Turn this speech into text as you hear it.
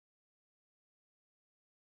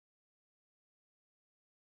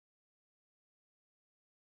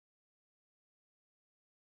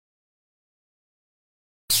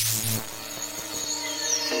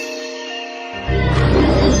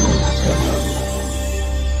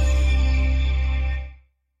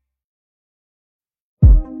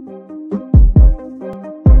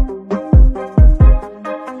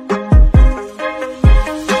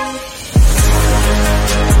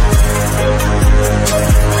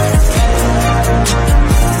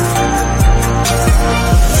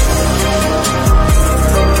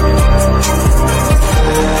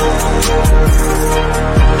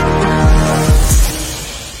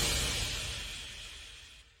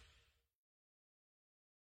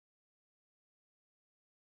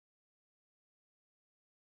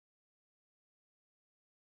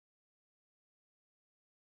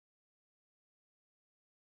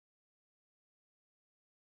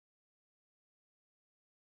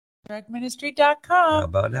dragministry.com. How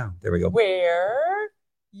about now? There we go. Where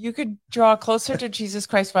you could draw closer to Jesus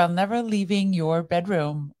Christ while never leaving your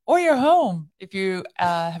bedroom or your home. If you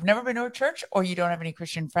have never been to a church or you don't have any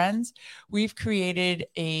Christian friends, we've created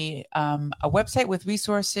a website with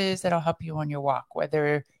resources that'll help you on your walk,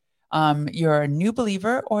 whether you're a new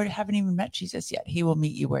believer or haven't even met Jesus yet. He will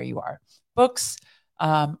meet you where you are. Books,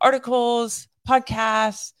 articles,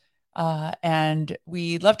 podcasts, and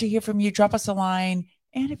we'd love to hear from you. Drop us a line.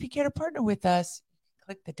 And if you care to partner with us,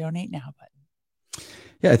 click the Donate Now button.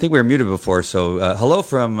 Yeah, I think we were muted before. So hello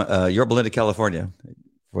from Yorba Linda, California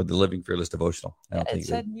for the Living Fearless Devotional. It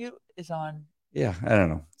said mute is on. Yeah, I don't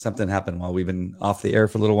know. Something happened while we've been off the air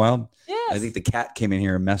for a little while. Yes. I think the cat came in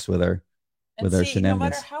here and messed with our shenanigans. No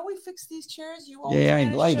matter how we fix these chairs, you always I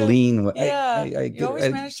lean. Yeah, you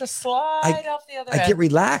always manage to slide off the other end. I get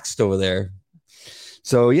relaxed over there.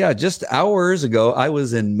 So yeah, just hours ago, I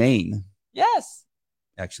was in Maine. Yes.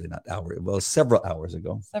 Actually, not hours. Well, several hours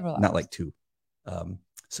ago. Several hours. Not like 2. And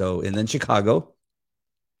then Chicago.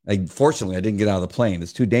 Fortunately, I didn't get out of the plane.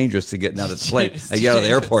 It's too dangerous to get out of the plane. I get out of the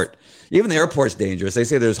airport. Even the airport's dangerous. They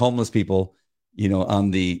say there's homeless people,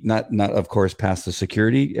 on the not of course past the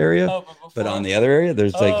security area, but on the other area,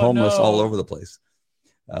 there's homeless all over the place.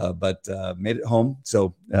 But made it home.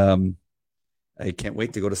 So I can't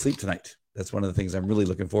wait to go to sleep tonight. That's one of the things I'm really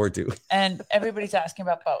looking forward to. And everybody's asking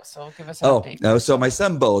about Bo, so give us an update. No, so my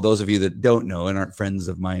son Bo, those of you that don't know and aren't friends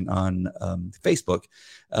of mine on Facebook,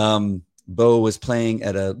 Bo was playing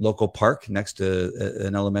at a local park next to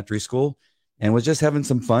an elementary school and was just having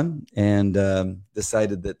some fun and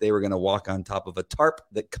decided that they were going to walk on top of a tarp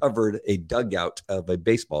that covered a dugout of a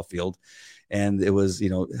baseball field. And it was,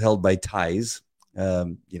 held by ties,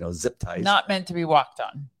 zip ties. Not meant to be walked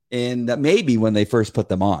on. And maybe when they first put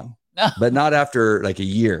them on. But not after like a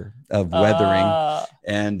year of weathering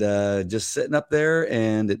and just sitting up there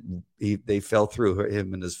and they fell through,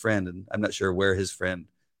 him and his friend. And I'm not sure where his friend,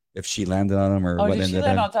 if she landed on him or what ended up. Did she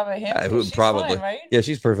land on top of him? She's probably. Fine, right? Yeah,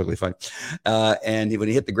 she's perfectly fine. And when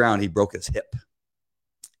he hit the ground, he broke his hip.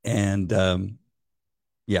 And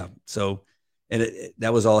so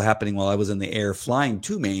that was all happening while I was in the air flying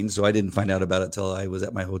to Maine. So I didn't find out about it till I was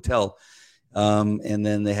at my hotel. And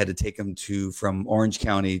then they had to take him from Orange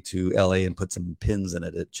County to LA and put some pins in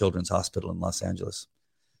it at Children's Hospital in Los Angeles.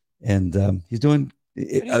 And he's doing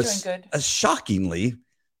good. Shockingly.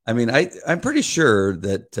 I mean, I'm pretty sure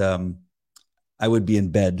that I would be in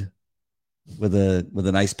bed with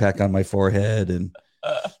an ice pack on my forehead and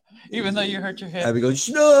even though you hurt your hip. I'd be going,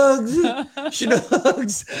 Snugs,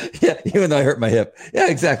 Snugs. Yeah, even though I hurt my hip. Yeah,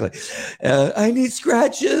 exactly. I need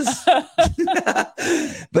scratches.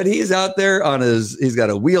 But he's out there he's got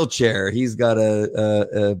a wheelchair. He's got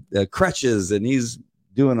a crutches and he's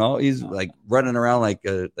like running around like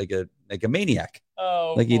a maniac.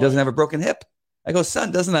 Oh, like he doesn't have a broken hip. I go,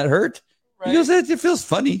 son, doesn't that hurt? Right. He goes, it feels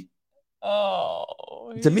funny.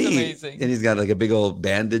 Oh, to me, amazing. And he's got like a big old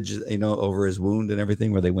bandage, over his wound and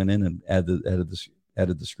everything, where they went in and added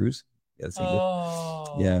the screws.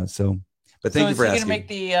 Yeah. So, but thank you for asking. Is he going to make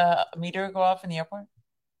the meter go off in the airport?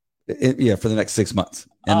 For the next 6 months,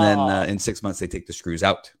 and then in 6 months they take the screws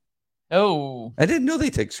out. Oh, I didn't know they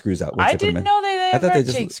take screws out. I didn't know they ever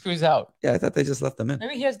take screws out. Yeah, I thought they just left them in.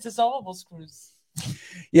 Maybe he has dissolvable screws.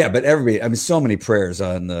 Yeah, but everybody, so many prayers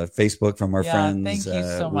on Facebook from our friends. Thank you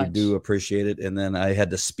so much. We do appreciate it. And then I had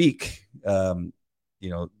to speak, while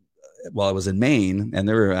I was in Maine, and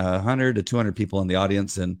there were 100 to 200 people in the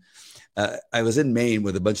audience. And I was in Maine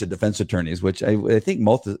with a bunch of defense attorneys, which I think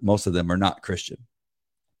most of them are not Christian.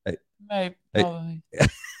 Probably.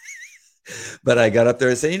 But I got up there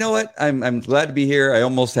and said, you know what? I'm glad to be here. I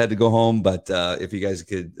almost had to go home, but if you guys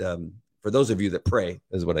could, for those of you that pray,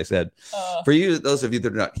 is what I said. For those of you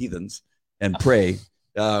that are not heathens and pray,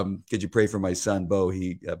 could you pray for my son Bo?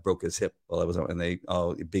 He broke his hip while I was on, and they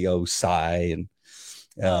big old sigh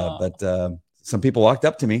but some people walked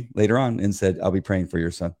up to me later on and said, "I'll be praying for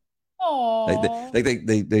your son." Oh,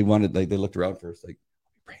 they wanted, they looked around first, like,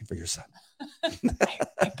 "I'll be praying for your son."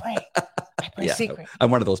 I pray yeah, secret.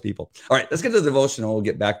 I'm one of those people. All right, let's get to the devotional. We'll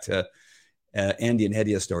get back to Andy and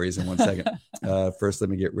Hedia stories in 1 second. First, let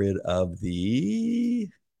me get rid of the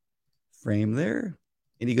frame there.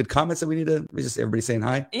 Any good comments that we need to? Just everybody saying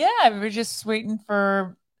hi. Yeah, we were just waiting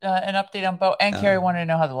for an update on Bo. And Carrie wanted to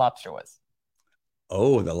know how the lobster was.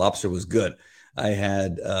 Oh, the lobster was good. I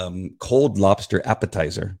had cold lobster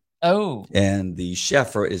appetizer. Oh, and the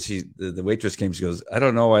chef, the waitress came. She goes, "I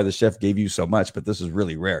don't know why the chef gave you so much, but this is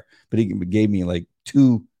really rare." But he gave me like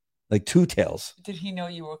two tails. Did he know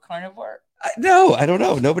you were carnivore? No, I don't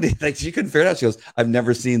know. Nobody, she couldn't figure it out. She goes, "I've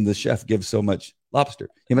never seen the chef give so much lobster.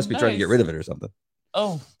 He must be trying to get rid of it or something."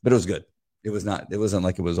 Oh, but it was good. It wasn't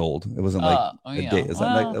like it was old. It wasn't like a day. It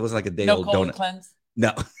wasn't like a day old donut. Cleanse.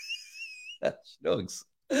 No. Shucks.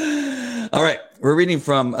 All right. We're reading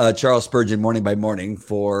from Charles Spurgeon, Morning by Morning,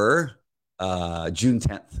 for June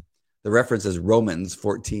 10th. The reference is Romans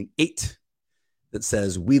 14:8 that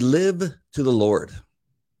says, "We live to the Lord."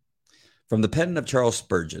 From the pen of Charles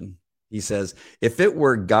Spurgeon, he says, "If it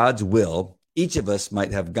were God's will, each of us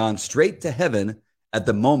might have gone straight to heaven at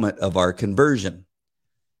the moment of our conversion.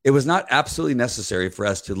 It was not absolutely necessary for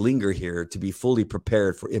us to linger here to be fully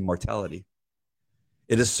prepared for immortality.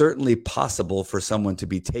 It is certainly possible for someone to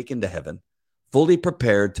be taken to heaven, fully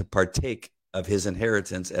prepared to partake of his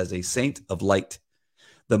inheritance as a saint of light,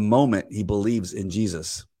 the moment he believes in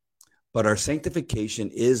Jesus. But our sanctification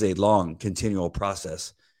is a long, continual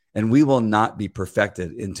process, and we will not be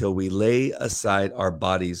perfected until we lay aside our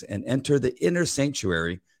bodies and enter the inner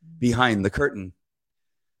sanctuary behind the curtain.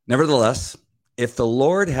 Nevertheless, if the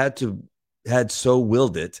Lord had so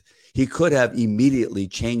willed it, he could have immediately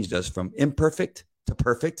changed us from imperfect to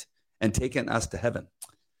perfect and taken us to heaven.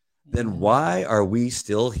 Then why are we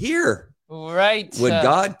still here? Right. Would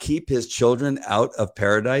God keep his children out of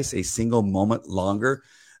paradise a single moment longer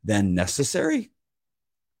than necessary?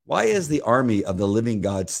 Why is the army of the living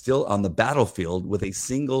God still on the battlefield with a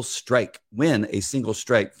single strike, when a single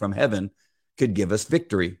strike from heaven could give us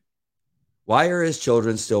victory? Why are his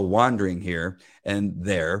children still wandering here and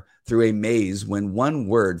there through a maze when one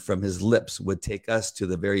word from his lips would take us to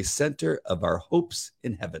the very center of our hopes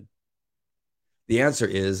in heaven? The answer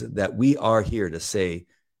is that we are here to say,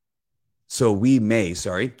 so we may,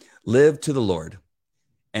 live to the Lord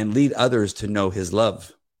and lead others to know his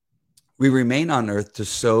love. We remain on earth to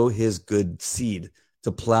sow his good seed,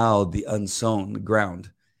 to plow the unsown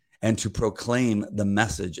ground, and to proclaim the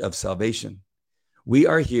message of salvation. We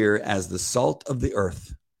are here as the salt of the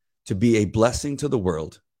earth, to be a blessing to the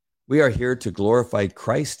world. We are here to glorify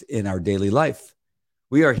Christ in our daily life.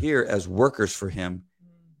 We are here as workers for him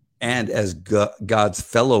and as God's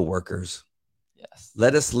fellow workers. Yes.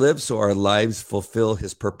 Let us live so our lives fulfill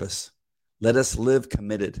his purpose. Let us live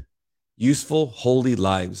committed, useful, holy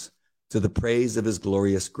lives to the praise of his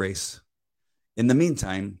glorious grace. In the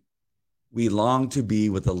meantime, we long to be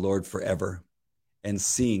with the Lord forever and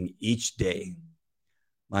sing each day,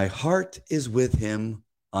 my heart is with him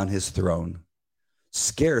on his throne.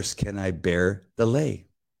 Scarce can I bear delay.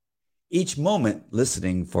 Each moment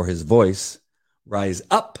listening for his voice, rise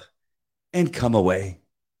up and come away.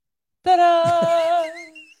 Ta-da!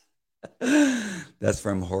 That's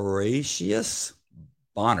from Horatius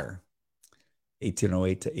Bonner,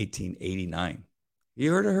 1808 to 1889.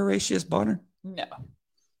 You heard of Horatius Bonner? No.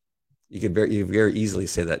 You could very easily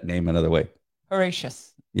say that name another way.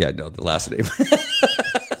 Horatius. Yeah, no, the last name.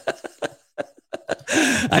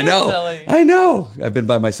 Silly. I know. I've been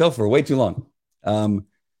by myself for way too long.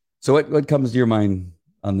 So what comes to your mind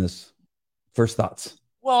on this? First thoughts?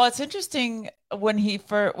 Well, it's interesting when he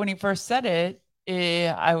first said it.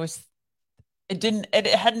 It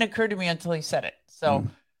hadn't occurred to me until he said it. So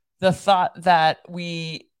the thought that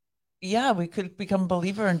we could become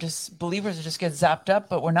believers and just get zapped up,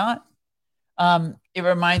 but we're not. It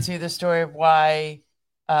reminds me of the story of why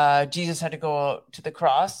Jesus had to go to the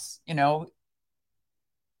cross, and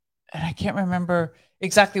I can't remember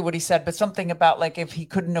exactly what he said, but something about like if he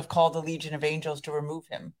couldn't have called a legion of angels to remove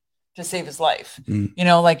him to save his life,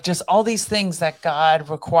 like just all these things that God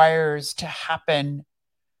requires to happen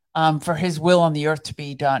for his will on the earth to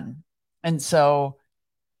be done. And so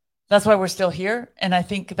that's why we're still here. And I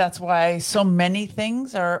think that's why so many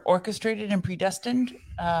things are orchestrated and predestined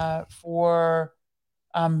for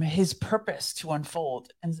his purpose to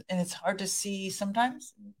unfold. And it's hard to see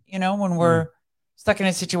sometimes, when we're stuck in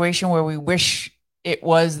a situation where we wish it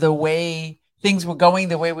was the way things were going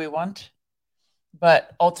the way we want.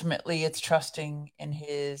 But ultimately it's trusting in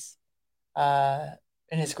his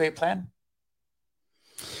great plan.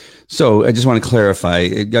 So I just want to clarify,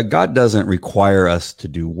 God doesn't require us to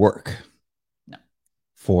do work. No.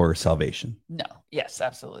 For salvation. No. Yes,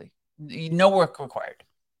 absolutely. No work required.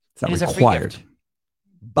 It's not required.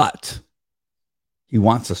 But he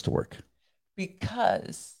wants us to work.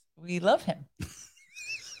 Because we love him.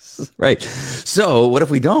 Right. So what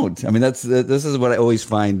if we don't? I mean, this is what I always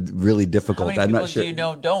find really difficult. How many I'm people not sure. Do you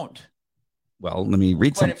know don't? Well, let me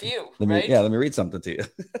read something. Quite a few, let me read something to you.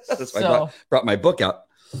 That's why I brought my book out.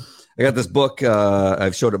 I got this book.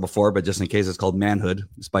 I've showed it before, but just in case, it's called Manhood.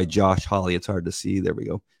 It's by Josh Hawley. It's hard to see. There we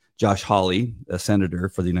go. Josh Hawley, a senator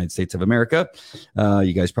for the United States of America.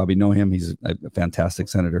 You guys probably know him. He's a fantastic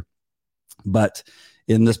senator. But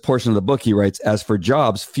in this portion of the book, he writes, as for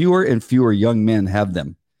jobs, fewer and fewer young men have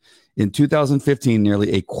them. In 2015,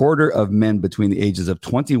 nearly a quarter of men between the ages of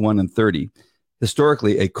 21 and 30,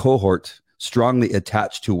 historically a cohort strongly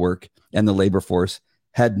attached to work and the labor force,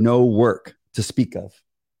 had no work to speak of.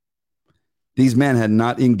 These men had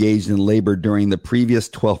not engaged in labor during the previous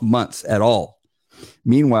 12 months at all.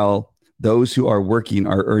 Meanwhile, those who are working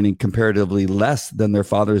are earning comparatively less than their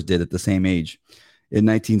fathers did at the same age. In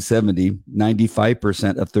 1970,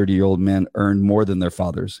 95% of 30-year-old men earned more than their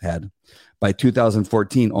fathers had. By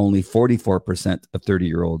 2014, only 44% of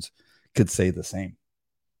 30-year-olds could say the same.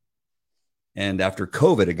 And after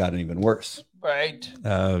COVID, it got even worse. Right.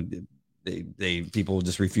 People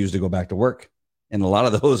just refuse to go back to work, and a lot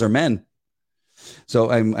of those are men. So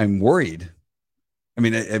I'm worried. I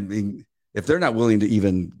mean, if they're not willing to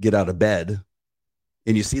even get out of bed,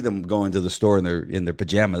 and you see them going to the store in their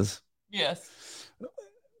pajamas, yes,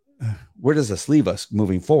 where does this leave us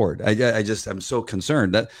moving forward? I'm so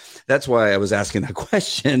concerned. That's why I was asking that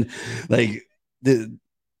question. Like,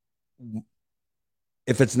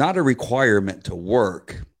 if it's not a requirement to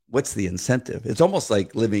work, what's the incentive? It's almost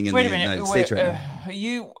like living in the United States right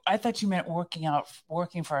now. I thought you meant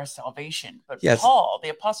working for our salvation. But yes. The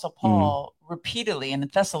Apostle Paul, repeatedly, in the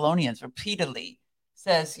Thessalonians,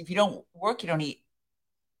 says, if you don't work, you don't eat.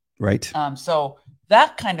 Right. So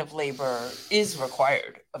that kind of labor is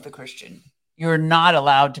required of the Christian. You're not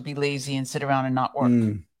allowed to be lazy and sit around and not work.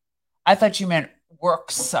 I thought you meant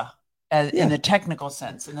works in the technical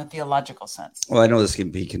sense, in the theological sense. Well, I know this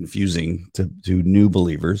can be confusing to new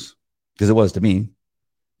believers, because it was to me,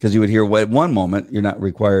 because you would hear at one moment you're not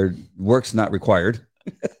required, work's not required.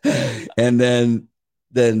 And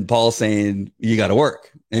then Paul saying you got to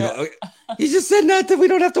work. And you go, he just said that we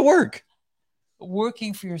don't have to work.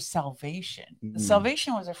 Working for your salvation. The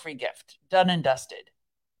salvation was a free gift, done and dusted.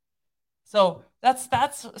 So that's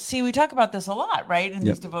see, we talk about this a lot, right? In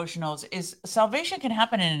these devotionals, is salvation can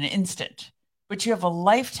happen in an instant, but you have a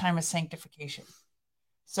lifetime of sanctification.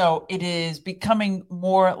 So it is becoming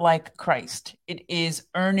more like Christ. It is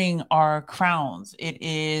earning our crowns. It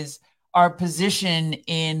is our position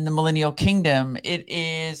in the millennial kingdom. It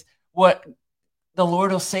is what the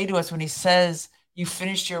Lord will say to us when he says, you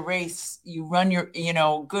finished your race, you run your,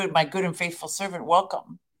 good, my good and faithful servant,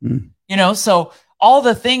 welcome. So all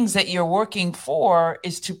the things that you're working for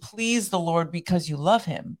is to please the Lord because you love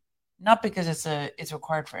him, not because it's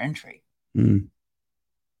required for entry. All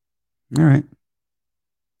right.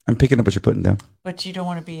 I'm picking up what you're putting down. But you don't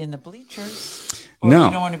want to be in the bleachers. Or no.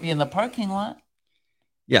 You don't want to be in the parking lot.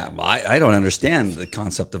 Yeah. Well, I don't understand the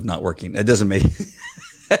concept of not working. It doesn't make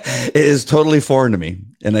it is totally foreign to me.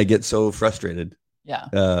 And I get so frustrated. Yeah.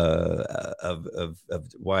 Of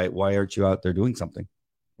why aren't you out there doing something?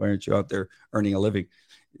 Why aren't you out there earning a living?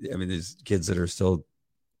 I mean, these kids that are still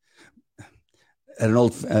at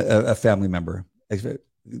a family member,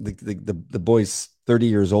 the boy's 30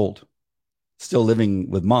 years old, still living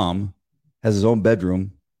with mom, has his own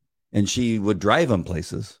bedroom, and she would drive him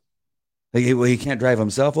places. Like, well, he can't drive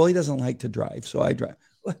himself. Well, he doesn't like to drive, so I drive.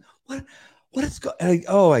 What is going?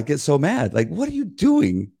 I get so mad. Like, what are you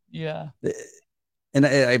doing? Yeah. And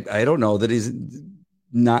I don't know that he's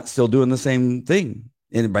not still doing the same thing.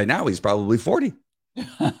 And by now he's probably 40.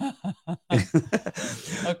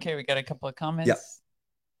 Okay, we got a couple of comments. Yeah.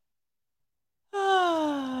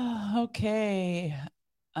 Okay.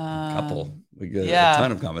 Couple. We got a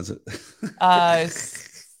ton of comments.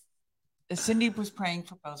 Cindy was praying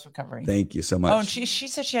for Bo's recovery. Thank you so much. Oh, and she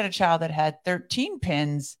said she had a child that had 13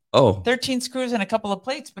 pins, 13 screws, and a couple of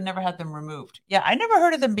plates, but never had them removed. Yeah, I never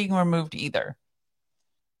heard of them being removed either.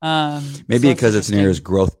 Maybe because it's near his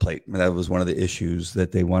growth plate. That was one of the issues,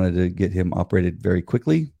 that they wanted to get him operated very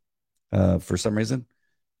quickly for some reason.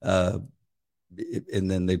 And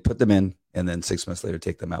then they put them in, and then 6 months later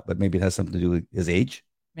take them out. But maybe it has something to do with his age.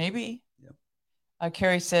 Maybe. Yeah.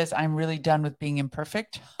 Carrie says, I'm really done with being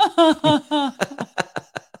imperfect.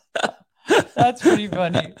 That's pretty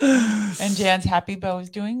funny. And Jan's happy Bo is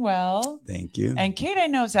doing well. Thank you. And Kate, I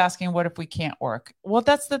know, is asking, what if we can't work? Well,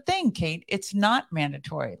 that's the thing, Kate. It's not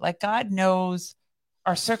mandatory. Like, God knows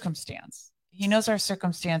our circumstance. He knows our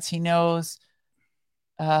circumstance. He knows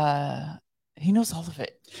all of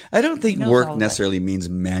it. I don't think work necessarily means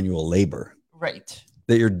manual labor. Right.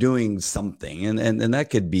 That you're doing something. And that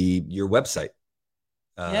could be your website.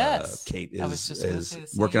 Yes. Kate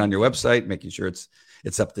is working on your website, making sure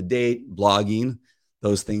it's up to date, blogging,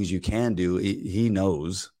 those things you can do. He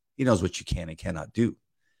knows what you can and cannot do.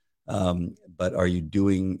 But are you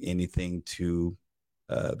doing anything to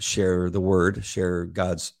share the word, share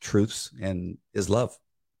God's truths and his love?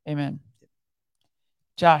 Amen.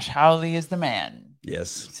 Josh Howley is the man.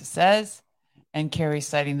 Yes. He says, And Carrie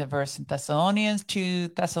citing the verse in Thessalonians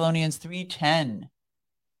 3:10.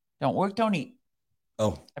 Don't work, don't eat.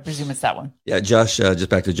 Oh, I presume it's that one. Yeah, Josh. Just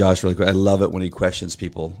back to Josh really quick. I love it when he questions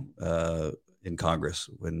people in Congress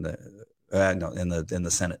when in the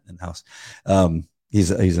Senate and House.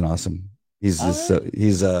 He's an awesome. He's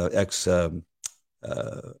a ex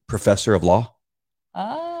professor of law.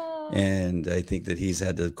 And I think that he's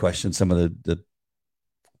had to question some of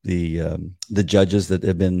the judges that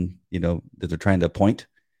have been, that they're trying to appoint,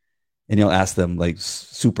 and he'll ask them like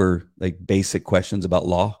super like basic questions about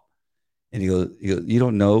law. And he goes, you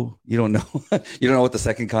don't know, you don't know what the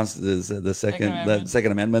second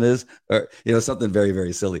Second Amendment is, or something very,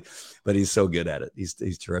 very silly, but he's so good at it.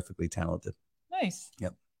 He's terrifically talented. Nice.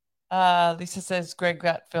 Yep. Lisa says Greg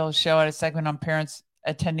Gutfield's show had a segment on parents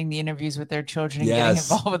attending the interviews with their children and getting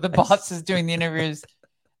involved with the bosses doing the interviews,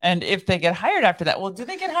 and if they get hired after that. Well, do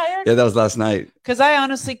they get hired? Yeah, that was last night. Because I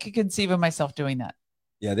honestly could conceive of myself doing that.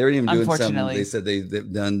 Yeah, they were even doing some. They said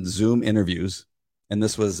they've done Zoom interviews. And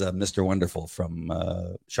this was Mr. Wonderful from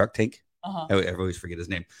Shark Tank. I always forget his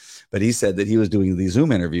name. But he said that he was doing these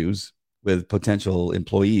Zoom interviews with potential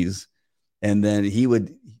employees. And then he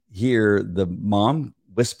would hear the mom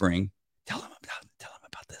whispering, tell him about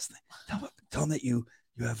this thing. Tell him that you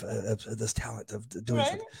have this talent of doing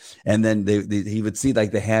something. And then he would see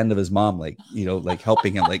like the hand of his mom, like, like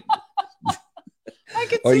helping him, like. I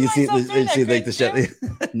could or see myself doing that, like the show.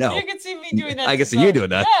 No, you can see me doing that. I can see you doing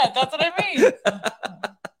that. Yeah, that's what I mean.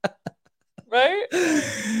 Right?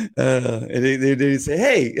 And they say,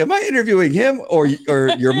 "Hey, am I interviewing him or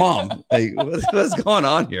your mom? Like, what's going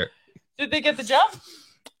on here?" Did they get the job?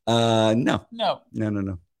 No.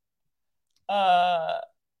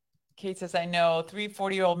 Kate says, "I know 3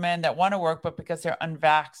 40-year-old men that want to work, but because they're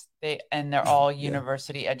unvaxxed, they're all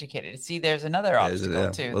university educated." See, there's another obstacle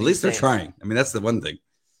too. Well, at least they're trying. I mean, that's the one thing.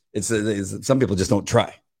 It's some people just don't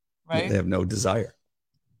try. Right? They have no desire.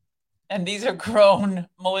 And these are grown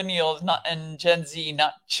millennials, and Gen Z,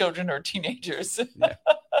 not children or teenagers.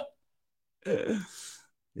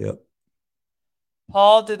 Yep.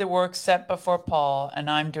 Paul did the work set before Paul, and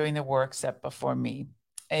I'm doing the work set before me.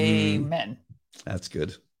 Amen. That's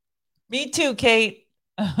good. Me too, Kate.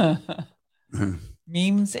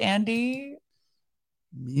 Memes, Andy?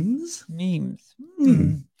 Memes?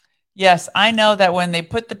 Yes, I know that when they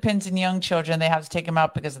put the pins in young children, they have to take them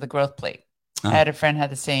out because of the growth plate. I had a friend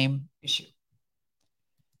had the same issue.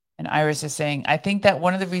 And Iris is saying, I think that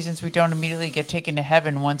one of the reasons we don't immediately get taken to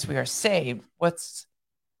heaven once we are saved, who's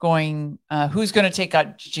going to take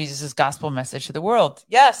out Jesus' gospel message to the world?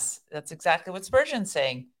 Yes, that's exactly what Spurgeon's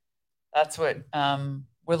saying. That's what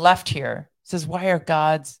we're left here. It says, why are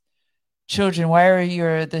God's children, why are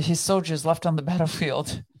his soldiers left on the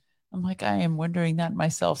battlefield? I'm like, I am wondering that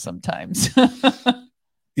myself sometimes.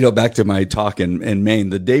 Back to my talk in Maine,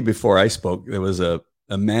 the day before I spoke, there was a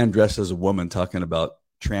man dressed as a woman talking about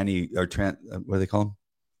what do they call them?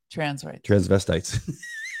 Transvestites.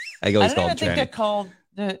 I always call them tranny. I don't think they're called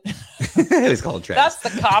it's called trans.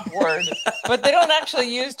 That's the cop word, but they don't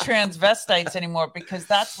actually use transvestites anymore because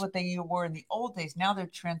that's what they were in the old days. Now they're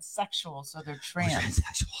transsexuals, so they're trans.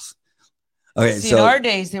 Transsexuals. Okay, in our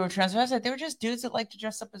days, they were transvestite. They were just dudes that like to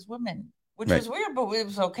dress up as women, which was weird, but it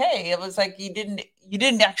was okay. It was like you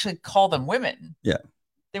didn't actually call them women. Yeah,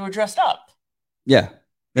 they were dressed up. Yeah,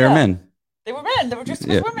 they were men. They were men. They were dressed up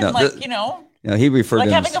as women, he referred like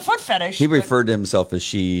to having a foot fetish. He referred to himself as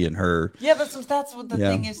she and her. Yeah, that's what the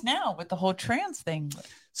thing is now with the whole trans thing.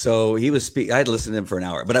 So he was speaking. I had listened to him for an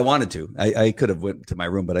hour, but I wanted to. I could have went to my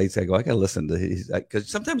room, but I said, I got to listen to his, because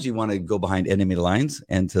sometimes you want to go behind enemy lines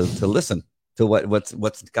and to listen to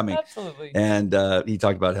what's coming. Absolutely. And he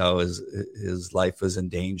talked about how his life was in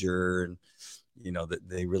danger, and that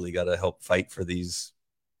they really got to help fight for these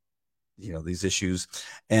issues.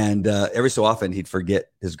 And every so often he'd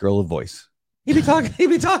forget his girl voice. He'd be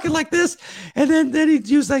talking like this, and then he'd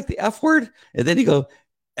use like the F word, and then he'd go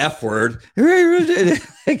F word.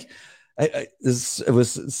 It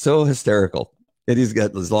was so hysterical. And he's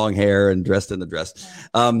got this long hair and dressed in the dress.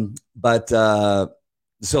 So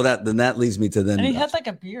that leads me to then. And he had like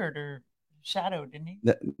a beard or shadow, didn't he?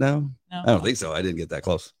 No, I don't think so. I didn't get that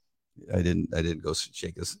close. I didn't go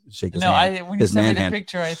shake his hand. No, when you sent me the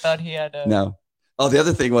picture, I thought he had a. No. Oh, the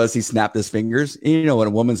other thing was he snapped his fingers. When a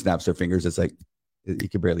woman snaps her fingers, it's like you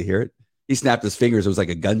can barely hear it. He snapped his fingers. It was like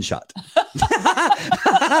a gunshot.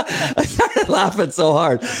 I started laughing so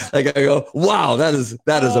hard. Like I go, wow, that is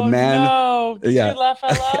a man. No. Did you laugh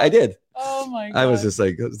out loud? I did. Oh my God. I was just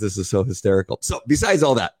like, this is so hysterical. So besides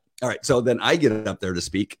all that, all right. So then I get up there to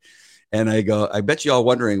speak, and I go, I bet you all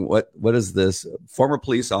wondering what is this former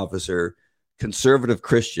police officer, conservative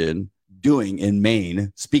Christian, doing in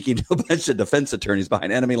Maine, speaking to a bunch of defense attorneys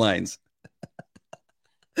behind enemy lines.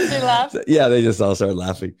 They laugh? Yeah, they just all started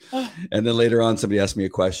laughing. And then later on, somebody asked me a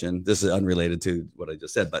question. This is unrelated to what I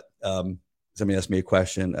just said, but somebody asked me a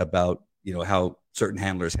question about, how certain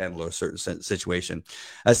handlers handle a certain situation.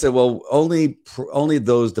 I said, well, only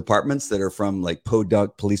those departments that are from like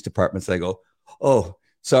Podunk police departments. I go, oh,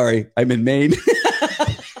 sorry, I'm in Maine.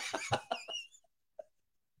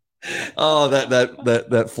 Oh,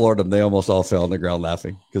 that floored them. They almost all fell on the ground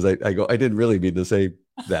laughing because I go, I didn't really mean to say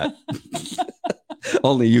that.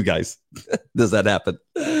 Only you guys does that happen.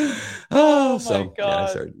 Oh, so my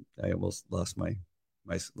God. Yeah, I almost lost my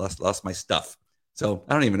stuff. So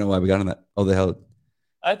I don't even know why we got on that. Oh, the hell.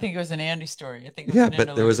 I think it was an Andy story. I think it was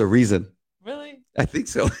but there was a reason. Really? I think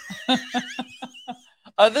so.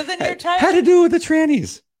 Other than your time? Had to do with the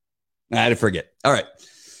trannies. I had to forget. All right.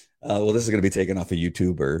 Well, this is going to be taken off of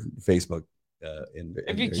YouTube or Facebook.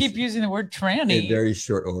 If you keep using the word tranny. In very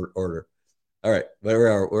short order. All right. Where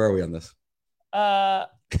are we on this?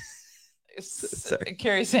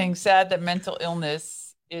 Carrie saying sad that mental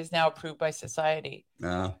illness is now approved by society.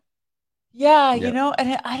 Yeah, and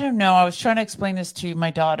I don't know. I was trying to explain this to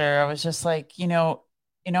my daughter. I was just like, in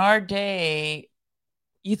our day,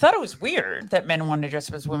 you thought it was weird that men wanted to dress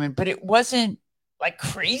up as women, but it wasn't like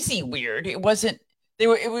crazy weird. It wasn't.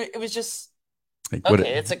 It was just like,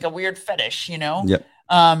 okay. It's like a weird fetish, Yep.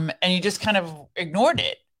 And you just kind of ignored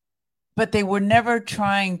it. But they were never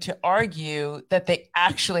trying to argue that they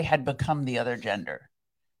actually had become the other gender.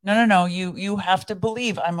 No. You have to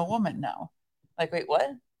believe I'm a woman now. Like, wait, what?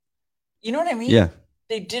 You know what I mean? Yeah.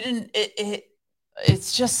 They didn't.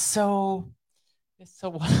 It's just so. It's so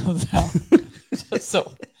wild now.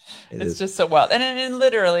 It's just so wild. And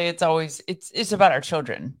literally, it's about our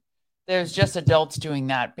children. There's just adults doing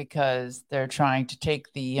that because they're trying to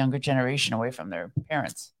take the younger generation away from their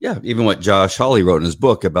parents. Yeah. Even what Josh Hawley wrote in his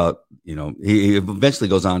book about, he eventually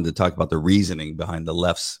goes on to talk about the reasoning behind the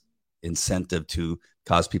left's incentive to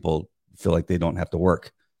cause people feel like they don't have to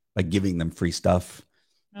work by giving them free stuff,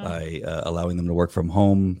 by allowing them to work from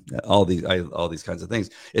home, all these kinds of things.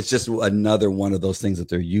 It's just another one of those things that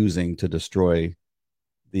they're using to destroy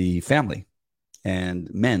the family and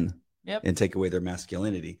men and take away their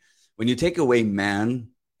masculinity. When you take away man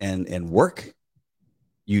and work,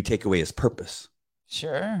 you take away his purpose.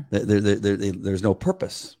 Sure. There's no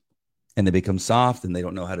purpose, and they become soft and they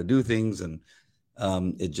don't know how to do things. And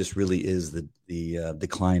it just really is the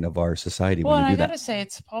decline of our society. Well, and I got to say,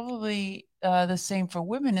 it's probably the same for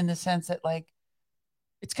women in the sense that, like,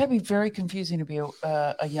 it's got to be very confusing to be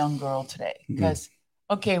a young girl today because,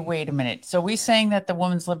 okay, wait a minute. So we saying that the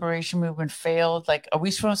women's liberation movement failed? Like, are we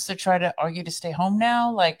supposed to try to argue to stay home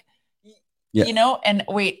now? Like, and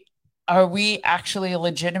wait, are we actually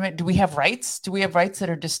legitimate? Do we have rights? Do we have rights that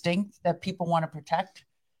are distinct that people want to protect?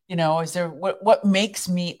 Is there what makes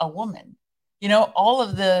me a woman? All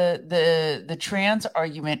of the trans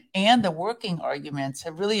argument and the working arguments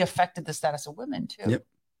have really affected the status of women too. Yep.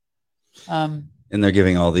 And they're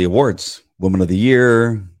giving all the awards, Woman of the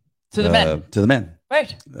Year to the men. To the men.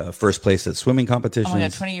 Right. First place at swimming competitions. Oh my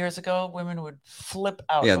God, 20 years ago, women would flip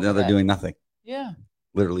out. Yeah, now they're doing nothing. Yeah.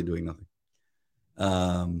 Literally doing nothing.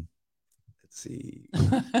 Let's see.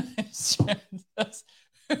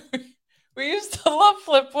 We used to love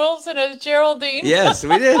Flip Wilson as Geraldine. Yes,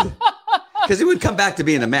 we did. Because he would come back to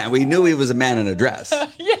being a man. We knew he was a man in a dress.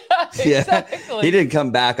 Yeah, exactly. Yeah. He didn't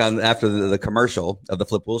come back after the commercial of the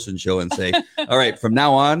Flip Wilson show and say, all right, from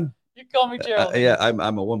now on. You call me Geraldine. Yeah,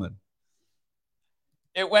 I'm a woman.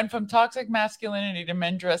 It went from toxic masculinity to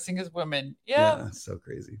men dressing as women. Yeah. So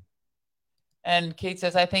crazy. And Kate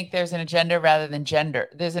says, I think there's an agenda rather than gender.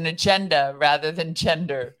 There's an agenda rather than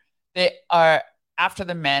gender. They are after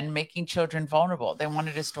the men, making children vulnerable. They want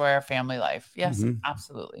to destroy our family life. Yes,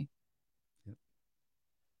 absolutely. Yep.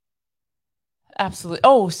 Absolutely.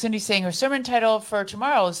 Oh, Cindy's saying her sermon title for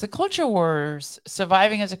tomorrow is The Culture Wars,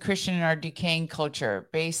 Surviving as a Christian in Our Decaying Culture,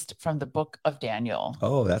 based from the book of Daniel.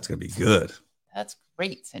 Oh, that's going to be good. That's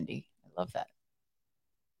great, Cindy. I love that.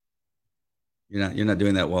 You're not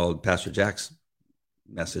doing that while Pastor Jack's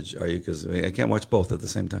message, are you? Because I can't watch both at the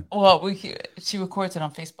same time. Well, she records it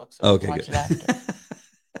on Facebook, so okay, watch it after.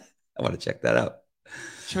 I want to check that out.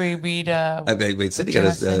 Should we read? Wait, Cindy got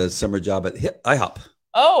a summer job at IHOP.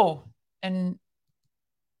 Oh, and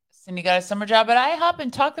Cindy got a summer job at IHOP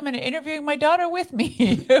and talked them into interviewing my daughter with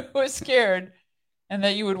me, who was scared, and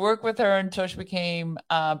that you would work with her until she became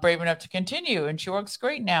brave enough to continue, and she works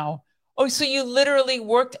great now. Oh, so you literally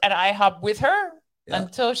worked at IHOP with her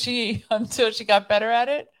until she got better at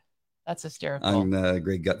it? That's hysterical. On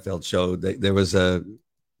Greg Gutfeld show, there was a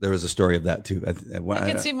There was a story of that too. I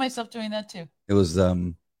can see myself doing that too. It was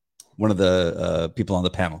one of the people on the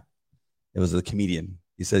panel. It was a comedian.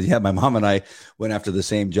 He said, "Yeah, my mom and I went after the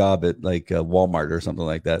same job at like Walmart or something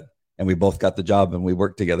like that, and we both got the job, and we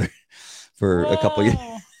worked together for a couple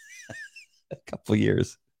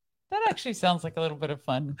years." That actually sounds like a little bit of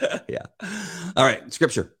fun. Yeah. All right.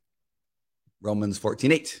 Scripture. Romans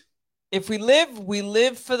 14:8. If we live, we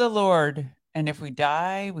live for the Lord. And if we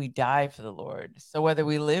die, we die for the Lord. So whether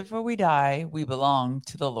we live or we die, we belong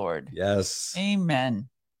to the Lord. Yes. Amen.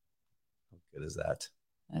 How good is that?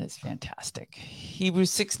 That is fantastic.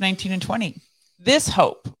 Hebrews 6:19 and 20. This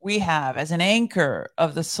hope we have as an anchor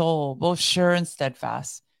of the soul, both sure and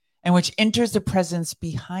steadfast, and which enters the presence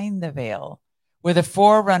behind the veil, where the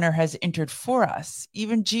forerunner has entered for us,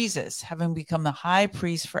 even Jesus, having become the high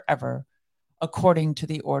priest forever, according to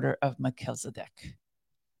the order of Melchizedek.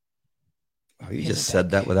 Oh, you just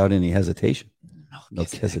said that without any hesitation.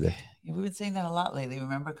 Melchizedek. Yeah, we've been saying that a lot lately.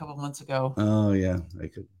 Remember a couple months ago? Oh, yeah. I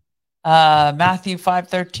could. Matthew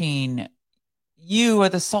 5:13. You are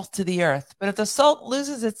the salt of the earth, but if the salt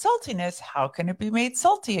loses its saltiness, how can it be made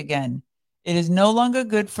salty again? It is no longer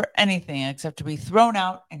good for anything except to be thrown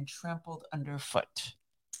out and trampled underfoot.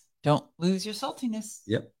 Don't lose your saltiness.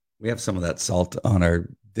 Yep. We have some of that salt on our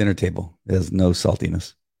dinner table. It has no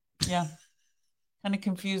saltiness. Yeah. Kind of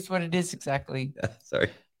confused what it is exactly.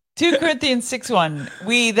 Sorry. 2 Corinthians 6:1.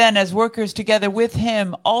 We then, as workers together with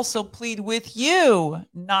him, also plead with you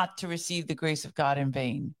not to receive the grace of God in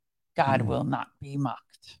vain. God will not be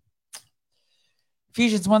mocked.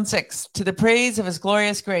 Ephesians 1:6. To the praise of his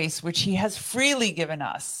glorious grace, which he has freely given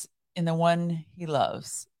us in the one he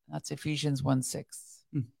loves. That's Ephesians 1:6.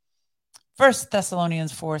 1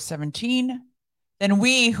 Thessalonians 4:17. Then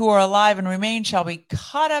we who are alive and remain shall be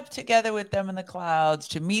caught up together with them in the clouds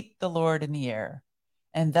to meet the Lord in the air.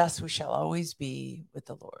 And thus we shall always be with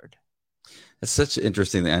the Lord. It's such an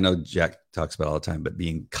interesting thing. I know Jack talks about it all the time, but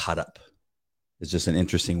being caught up is just an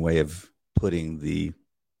interesting way of putting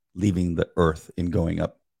leaving the earth and going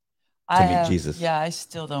up to meet Jesus. Yeah, I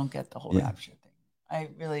still don't get the whole rapture thing. I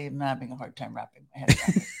really am having a hard time wrapping my head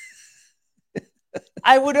around it.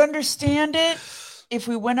 I would understand it if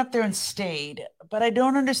we went up there and stayed, but I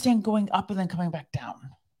don't understand going up and then coming back down.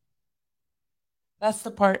 That's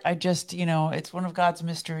the part I just, it's one of God's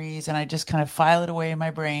mysteries, and I just kind of file it away in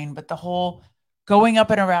my brain. But the whole going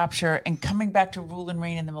up in a rapture and coming back to rule and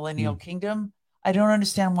reign in the millennial kingdom, I don't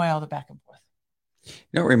understand why all the back and forth. You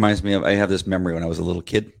know, it reminds me of, I have this memory when I was a little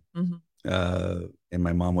kid, Mm-hmm. and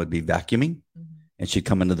my mom would be vacuuming, and she'd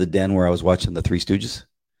come into the den where I was watching the Three Stooges,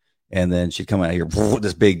 and then she'd come out here,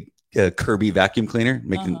 this big Kirby vacuum cleaner,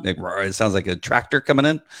 making it sounds like a tractor coming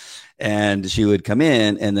in, and she would come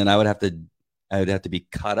in, and then I would have to be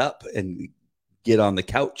caught up and get on the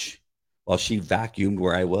couch while she vacuumed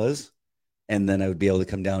where I was, and then I would be able to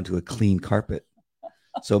come down to a clean carpet.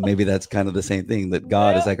 So maybe that's kind of the same thing, that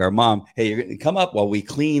God is like our mom. Hey, you're going to come up while we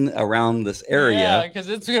clean around this area. Yeah, because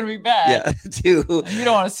it's going to be bad. Yeah, you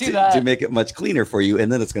don't want to see that. To make it much cleaner for you.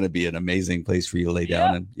 And then it's going to be an amazing place for you to lay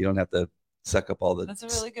down, and you don't have to suck up all the That's a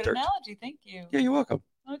really good dirt. analogy. Thank you. Yeah, you're welcome.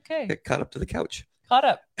 Okay. Get caught up to the couch. Caught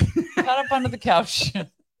up onto the couch.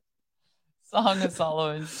 Song of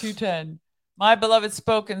Solomon 2:10. My beloved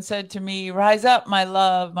spoke and said to me, rise up, my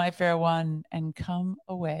love, my fair one, and come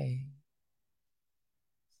away.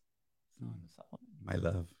 My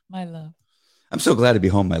love. My love. I'm so glad to be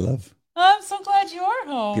home, my love. I'm so glad you are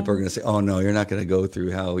home. People are going to say, oh, no, you're not going to go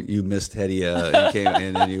through how you missed Hedia and came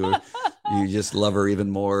in and you just love her even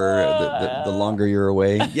more the longer you're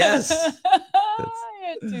away. Yes.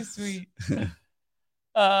 You're too sweet.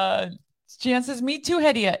 Jan says, me too,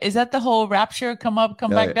 Hedia. Is that the whole rapture, come up,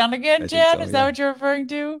 come back down again, Jan? Is that what you're referring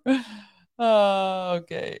to? Oh,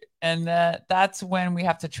 okay. And that's when we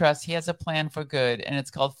have to trust he has a plan for good, and it's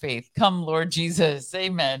called faith. Come, Lord Jesus.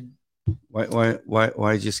 Amen. Why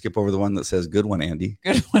did you skip over the one that says good one, Andy?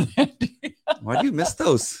 Good one, Andy. Why do you miss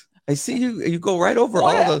those? I see you go right over all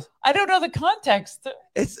of those. I don't know the context.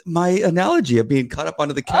 It's my analogy of being caught up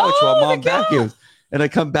onto the couch while mom vacuums, and I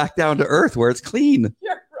come back down to earth where it's clean.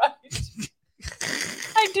 You're right.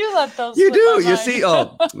 I do let those. You do. You see?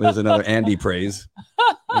 Oh, there's another Andy praise.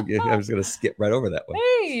 I was going to skip right over that one.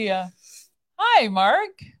 Hey. Hi,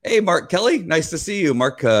 Mark. Hey, Mark Kelly. Nice to see you.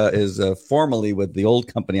 Mark is formerly with the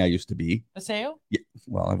old company I used to be. Paseo? Yeah.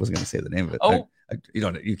 Well, I wasn't going to say the name of it. Oh.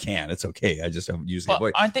 You can. It's okay. I just don't use the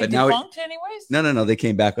voice. Aren't they defunct anyways? No. They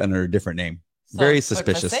came back under a different name. So, very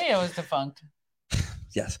suspicious. Paseo is defunct.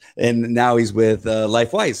 Yes. And now he's with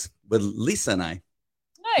LifeWise with Lisa and I.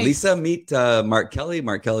 Nice. Lisa meet Mark Kelly.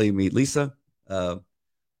 Mark Kelly meet Lisa.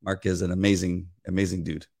 Mark is an amazing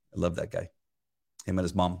dude. I love that guy. him and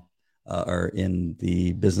his mom are in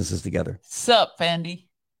the businesses together. Sup, Andy?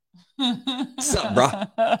 Sup, bro?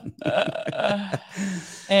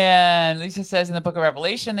 And Lisa says in the book of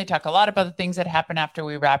Revelation, they talk a lot about the things that happen after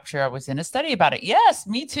we rapture. I was in a study about it. Yes,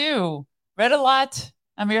 me too. Read a lot.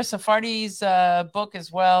 Amir Sephardi's book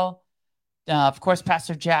as well. Of course,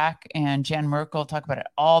 Pastor Jack and Jan Merkel talk about it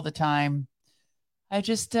all the time. I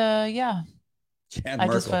just, Jan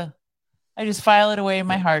Merkel. I just file it away in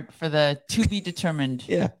my heart for the to be determined.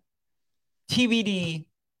 Yeah. TBD.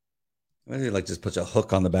 Maybe like just put a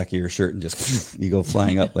hook on the back of your shirt and just you go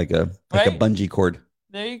flying up like a bungee cord.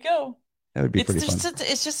 There you go. That would be pretty fun.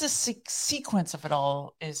 It's just a sequence of it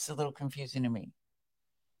all is a little confusing to me.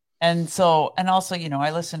 And so, and also,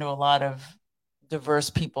 I listen to a lot of diverse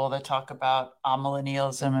people that talk about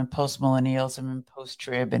amillennialism and postmillennialism and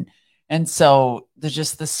post-trib. And so there's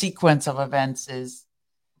just the sequence of events is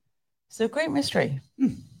a great mystery.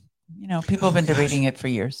 People have been debating it for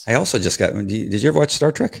years. I also just got, did you ever watch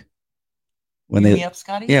Star Trek? When they up,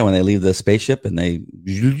 Scotty? Yeah, when they leave the spaceship and they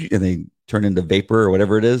turn into vapor or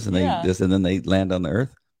whatever it is, and and then they land on the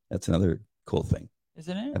Earth. That's another cool thing,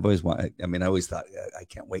 isn't it? I've always wanted. I mean, I always thought I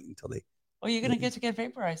can't wait until they. Oh, you're gonna get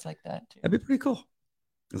vaporized like that too. That'd be pretty cool,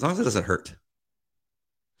 as long as it doesn't hurt.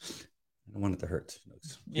 I don't want it to hurt.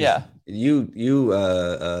 Yeah.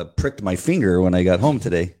 You pricked my finger when I got home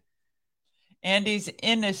today. Andy's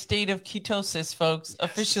in a state of ketosis, folks. Yes.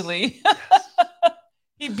 Officially,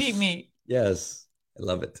 he beat me. Yes, I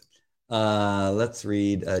love it. Let's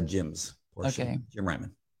read Jim's portion. Okay. Jim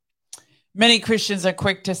Ryman. Many Christians are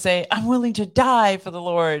quick to say, I'm willing to die for the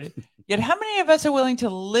Lord. Yet how many of us are willing to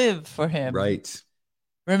live for him? Right.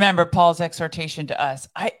 Remember Paul's exhortation to us.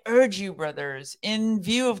 I urge you, brothers, in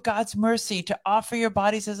view of God's mercy, to offer your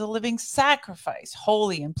bodies as a living sacrifice,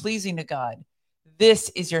 holy and pleasing to God. This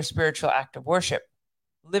is your spiritual act of worship.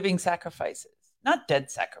 Living sacrifices, not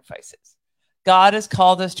dead sacrifices. God has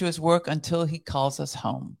called us to his work until he calls us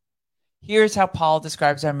home. Here's how Paul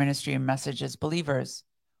describes our ministry and message as believers.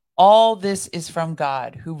 All this is from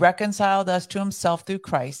God, who reconciled us to himself through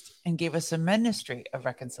Christ and gave us a ministry of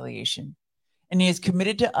reconciliation. And he has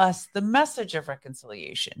committed to us the message of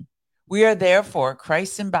reconciliation. We are therefore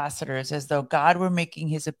Christ's ambassadors, as though God were making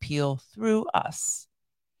his appeal through us.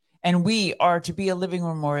 And we are to be a living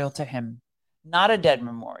memorial to him, not a dead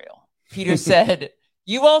memorial. Peter said,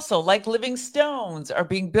 you also, like living stones, are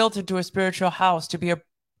being built into a spiritual house to be a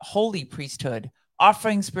holy priesthood,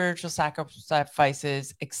 offering spiritual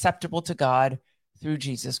sacrifices acceptable to God through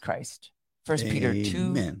Jesus Christ. 1 Peter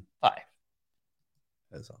 2:5.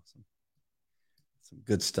 That's awesome. Some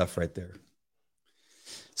good stuff right there.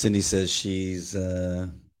 Cindy says she's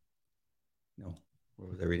no. What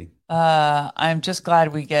was I reading? I'm just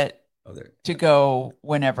glad we get to go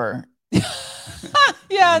whenever.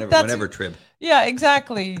 Yeah, whenever trib. Yeah,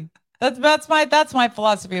 exactly. That's my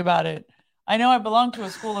philosophy about it. I know I belong to a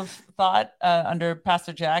school of thought under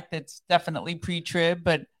Pastor Jack that's definitely pre-trib,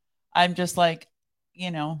 but I'm just like,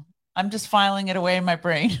 I'm just filing it away in my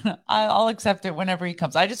brain. I'll accept it whenever he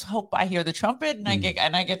comes. I just hope I hear the trumpet and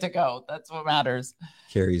I get to go. That's what matters.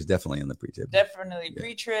 Carrie's definitely in the pre-trib. Definitely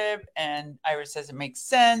pre-trib, and Iris says it makes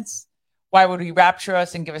sense. Why would he rapture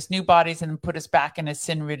us and give us new bodies and then put us back in a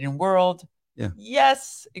sin-ridden world? Yeah.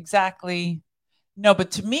 Yes, exactly. No,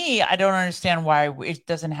 but to me, I don't understand why it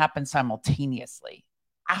doesn't happen simultaneously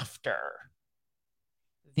after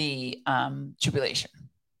the tribulation.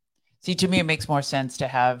 See, to me, it makes more sense to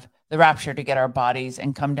have the rapture to get our bodies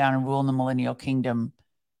and come down and rule in the millennial kingdom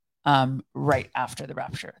right after the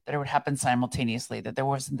rapture, that it would happen simultaneously, that there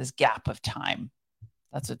wasn't this gap of time.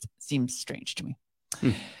 That's what seems strange to me.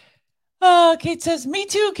 Kate says, me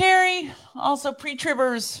too, Carrie. Also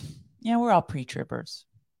pre-tribbers. Yeah, we're all pre-tribbers.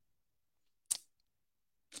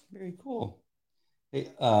 Very cool. Hey,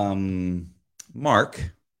 Mark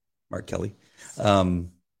Kelly.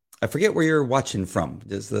 I forget where you're watching from.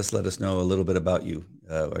 Just let us know a little bit about you.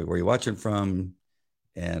 Where you're watching from,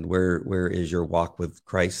 and where is your walk with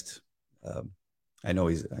Christ? I know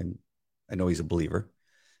he's a believer.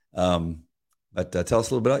 But tell us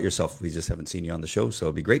a little bit about yourself. We just haven't seen you on the show, so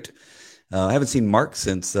it'd be great. I haven't seen Mark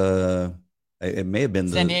since it may have been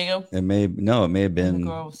San Diego. It may have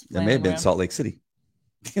been Salt Lake City.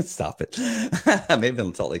 Stop it. It may have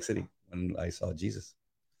been Salt Lake City when I saw Jesus.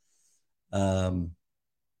 Maybe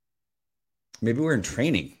we're in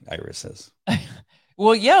training, Iris says.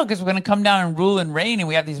 Well, yeah, because we're going to come down and rule and reign, and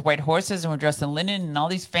we have these white horses, and we're dressed in linen and all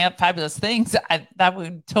these fabulous things. That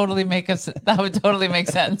would totally make sense. That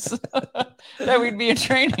we'd be in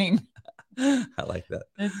training. I like that.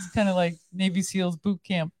 It's kind of like Navy SEALs boot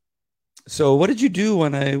camp. So what did you do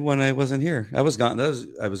when I wasn't here? I was gone.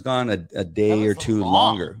 I was gone a That day or was two long.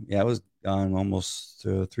 longer. Yeah, I was gone almost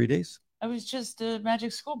 3 days. I was just a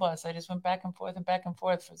magic school bus. I just went back and back and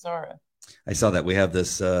forth for Zara. I saw that we have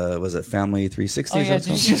this. Was it Family Oh 360? Is that yeah, what it's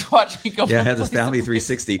did called? you just watch me go Yeah, I from had this place to Family place?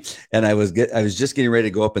 360, and I was just getting ready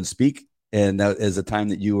to go up and speak, and that is the time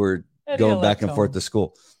that you were Eddie, I going back left and forth home. to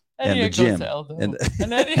school and Eddie the goes to gym, and Eldo.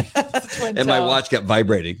 And Eddie goes to Twin and my Towns. watch kept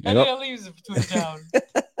vibrating. I Eddie go, leaves it for Twin Towns.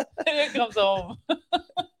 Eddie comes home.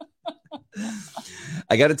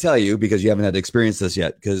 I got to tell you, because you haven't had to experience this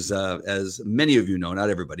yet, because as many of you know, not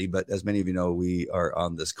everybody, but as many of you know, we are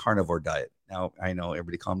on this carnivore diet. Now, I know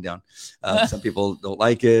everybody calm down. Some people don't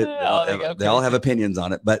like it. They all have opinions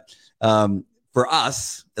on it. But for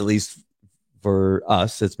us, at least for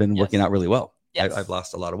us, it's been working out really well. Yes. I've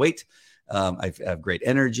lost a lot of weight. I have great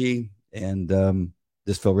energy and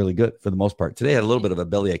just feel really good for the most part. Today I had a little bit of a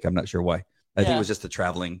bellyache. I'm not sure why. I think it was just the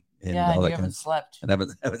traveling and all that you haven't slept. And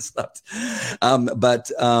haven't slept.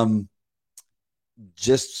 But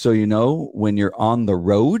just so you know, when you're on the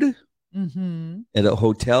road at a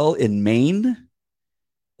hotel in Maine,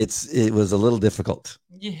 it was a little difficult.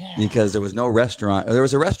 Yeah. Because there was no restaurant. There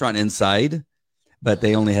was a restaurant inside, but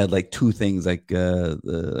they only had like two things, like a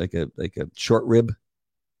short rib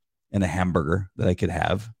and a hamburger that I could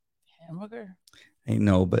have. Hamburger? I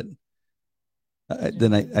know, but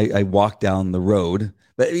then I walked down the road.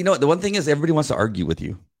 But you know, the one thing is, everybody wants to argue with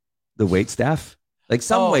you. The wait staff, like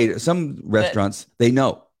some restaurants, they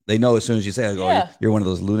know as soon as you say, "I go, you're one of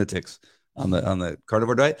those lunatics on the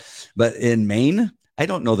carnivore diet." But in Maine, I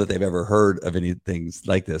don't know that they've ever heard of anything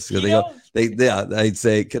like this. I'd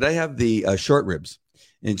say, "Could I have the short ribs?"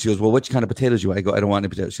 And she goes, "Well, which kind of potatoes you want?" I go, "I don't want any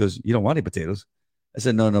potatoes." She goes, "You don't want any potatoes?" I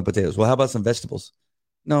said, "No potatoes." "Well, how about some vegetables?"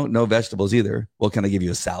 No vegetables either. "Well, can I give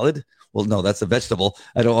you a salad?" "Well, no, that's a vegetable.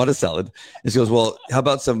 I don't want a salad." And she goes, "Well, how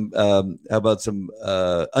about some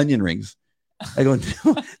onion rings?" I go,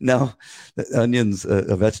 no, the onion's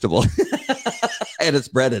a vegetable and it's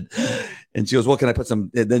breaded. And she goes, "Well, can I put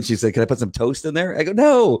some?" And then she said, "Can I put some toast in there?" I go,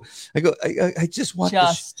 "No." I go, I just want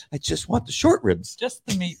the short ribs, just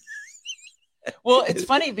the meat. Well, it's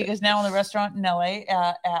funny because now in the restaurant in LA,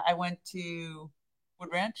 I went to Wood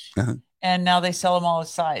Ranch, and now they sell them all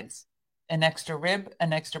as sides: an extra rib,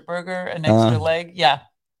 an extra burger, an extra leg. Yeah,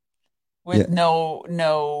 with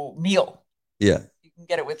no meal. Yeah, you can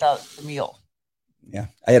get it without the meal. Yeah,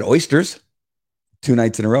 I had oysters 2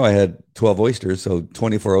 nights in a row. I had 12 oysters, so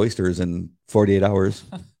 24 oysters in 48 hours.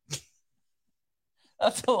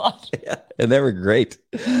 That's a lot. Yeah, and they were great.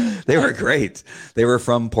 They were great. They were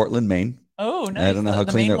from Portland, Maine. Oh, nice. I don't know how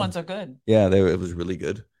the clean Maine ones are good. Yeah, it was really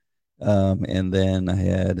good. And then I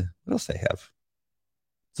had, what else did I have?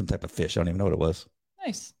 Some type of fish. I don't even know what it was.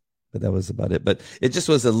 Nice. But that was about it. But it just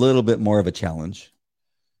was a little bit more of a challenge.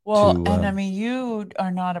 Well, and I mean, you are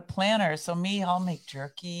not a planner. So I'll make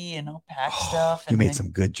jerky and I'll pack stuff. You made some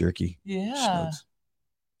good jerky. Yeah.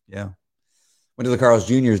 Yeah. Went to the Carl's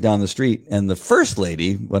Jr.'s down the street. And the first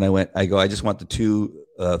lady, when I went, I go, "I just want the 2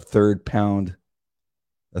 third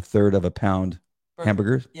of a pound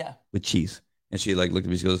hamburgers with cheese." And she looked at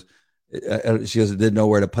me. She goes, "Didn't know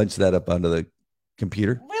where to punch that up onto the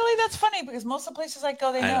computer." Really? That's funny because most of the places I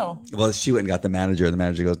go, they know. Well, she went and got the manager. The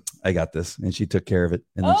manager goes, "I got this," and she took care of it.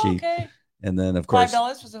 And then and then of course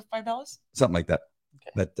 $5. Was it $5? Something like that.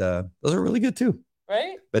 Okay. But those are really good too.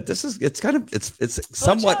 Right. But it's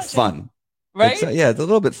somewhat fun. Right. It's a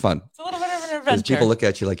little bit fun. It's a little bit of an adventure. People look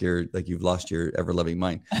at you like you've lost your ever loving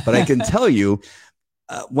mind. But I can tell you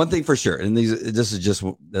one thing for sure, and this is just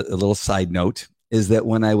a little side note, is that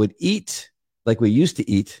when I would eat like we used to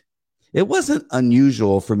eat, it wasn't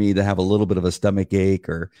unusual for me to have a little bit of a stomach ache,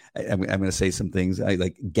 or I'm going to say some things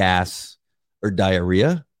like gas or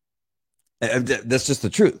diarrhea. That's just the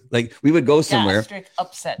truth. Like we would go somewhere, gastric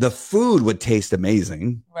upset. The food would taste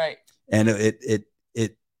amazing, right? And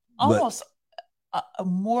it almost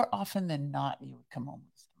more often than not, you would come home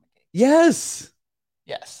with stomach ache. Yes.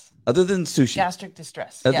 Other than sushi, gastric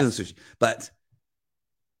distress. Other than sushi, but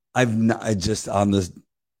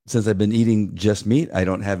since I've been eating just meat, I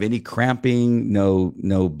don't have any cramping, no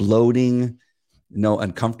bloating, no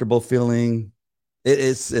uncomfortable feeling.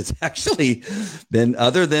 It's actually been,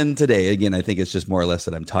 other than today, again, I think it's just more or less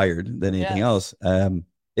that I'm tired than anything else.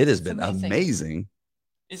 It has been amazing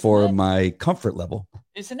for my comfort level.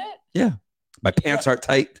 Isn't it? Yeah. My pants aren't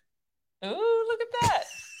tight. Oh, look at that.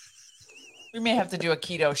 We may have to do a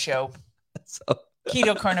keto show.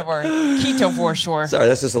 Keto carnivore. Keto sure. Sorry,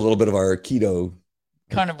 that's just a little bit of our keto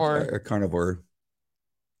carnivore. Our carnivore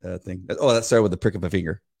thing. Oh, that started with the prick of a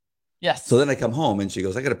finger. Yes. So then I come home and she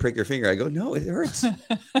goes, I got to prick your finger. I go, no, it hurts.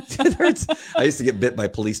 It hurts. I used to get bit by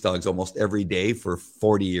police dogs almost every day for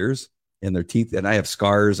 40 years in their teeth. And I have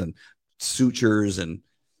scars and sutures and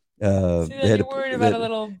See, then you're worried about a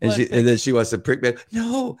little and then she wants to prick me.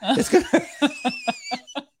 No, it's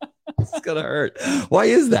gonna hurt. Why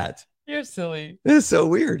is that? You're silly. It's so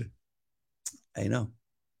weird. I know.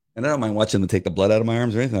 And I don't mind watching them take the blood out of my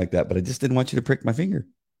arms or anything like that, but I just didn't want you to prick my finger.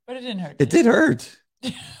 But it didn't hurt. It did hurt.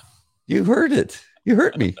 You heard it. You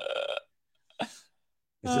hurt me.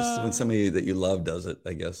 It's just when somebody that you love does it,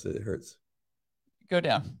 I guess it hurts. Go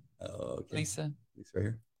down. Oh, okay. Lisa. Lisa right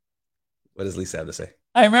here. What does Lisa have to say?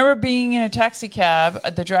 I remember being in a taxi cab,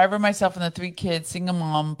 the driver, myself, and the 3 kids, single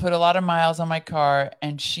mom, put a lot of miles on my car,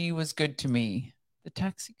 and she was good to me. The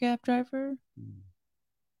taxi cab driver?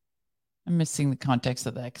 I'm missing the context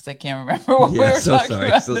of that because I can't remember what we were talking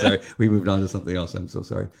about. So sorry. We moved on to something else. I'm so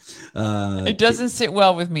sorry. It doesn't sit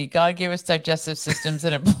well with me. God gave us digestive systems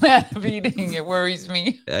and a plan of eating. It worries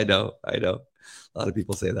me. I know. A lot of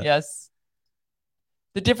people say that. Yes.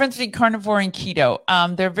 The difference between carnivore and keto.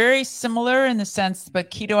 They're very similar in the sense,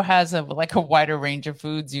 but keto has a wider range of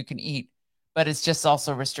foods you can eat, but it's just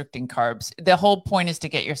also restricting carbs. The whole point is to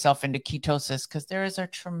get yourself into ketosis because there is a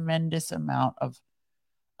tremendous amount of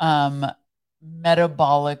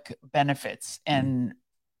metabolic benefits and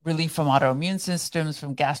relief from autoimmune systems,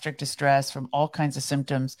 from gastric distress, from all kinds of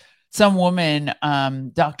symptoms. Some woman,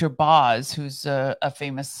 Dr. Boz, who's a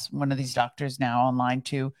famous one of these doctors now online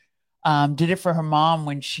too, did it for her mom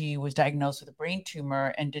when she was diagnosed with a brain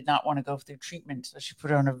tumor and did not want to go through treatment. So she put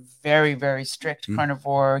her on a very, very strict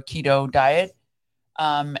carnivore keto diet.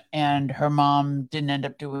 And her mom didn't end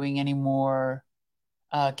up doing any more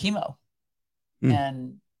chemo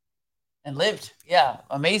and lived. Yeah.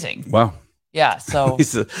 Amazing. Wow. Yeah. So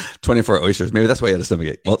 24 oysters. Maybe that's why I had a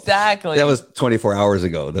stomachache. Well, exactly. That was 24 hours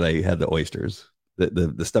ago that I had the oysters.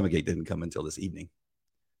 The stomachache didn't come until this evening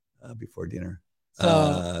before dinner.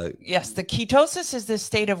 So yes, the ketosis is this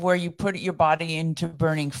state of where you put your body into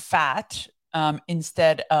burning fat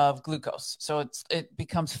instead of glucose. So it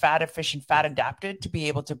becomes fat efficient, fat adapted to be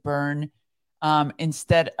able to burn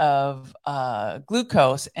instead of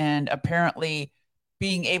glucose. And apparently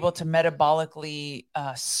being able to metabolically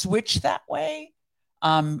switch that way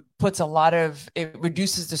it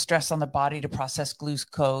reduces the stress on the body to process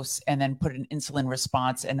glucose and then put an insulin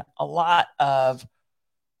response. And a lot of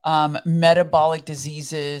metabolic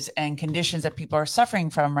diseases and conditions that people are suffering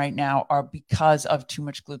from right now are because of too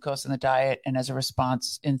much glucose in the diet. And as a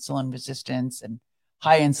response, insulin resistance and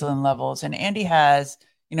high insulin levels. And Andy has,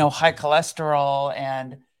 high cholesterol,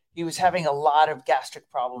 and he was having a lot of gastric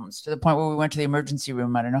problems to the point where we went to the emergency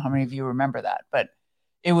room. I don't know how many of you remember that, but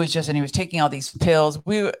it was and he was taking all these pills.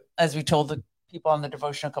 As we told the people on the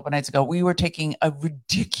devotion a couple of nights ago, we were taking a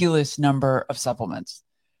ridiculous number of supplements.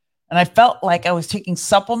 And I felt like I was taking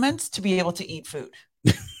supplements to be able to eat food.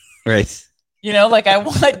 Right.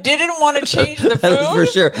 I didn't want to change the food. For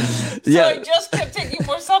sure. So I just kept taking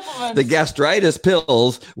more supplements. The gastritis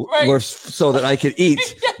pills were so that I could eat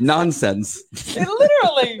nonsense.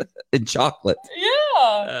 Literally. And chocolate.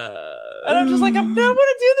 Yeah. And I'm just like, I don't want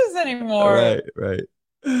to do this anymore. Right.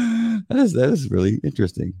 That is really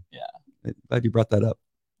interesting. Yeah. I'm glad you brought that up.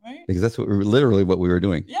 Right. Because that's literally what we were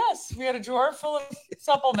doing. Yes. We had a drawer full of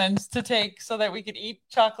supplements to take so that we could eat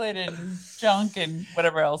chocolate and junk and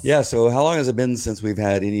whatever else. Yeah. So how long has it been since we've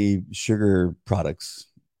had any sugar products?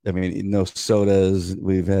 I mean, no sodas.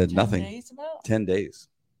 We've had 10 nothing. Days about? 10 days.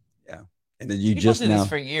 Yeah. And then you People just do now this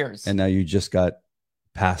for years. And now you just got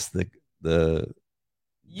past the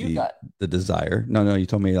desire. No, you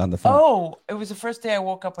told me on the phone. Oh, it was the first day I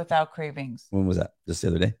woke up without cravings. When was that? Just the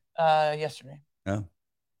other day? Yesterday. Oh.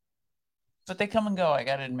 But they come and go, I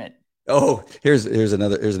gotta admit. Oh, here's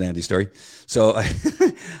an Andy story. So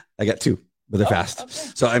I got 2, but they're fast. Okay.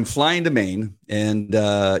 So I'm flying to Maine, and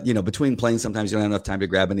between planes, sometimes you don't have enough time to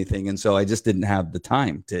grab anything, and so I just didn't have the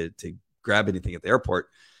time to grab anything at the airport.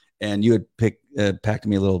 And you had packed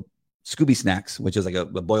me a little Scooby snacks, which is like a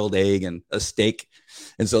boiled egg and a steak.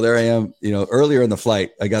 And so there I am, earlier in the flight,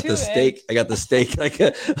 I got the steak. I got the steak like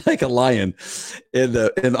a lion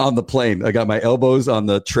and on the plane. I got my elbows on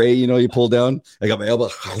the tray, you pull down. I got my elbow.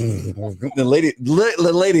 The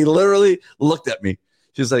lady literally looked at me.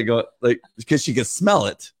 She's like, because she could smell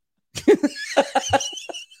it.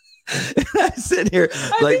 I sit here.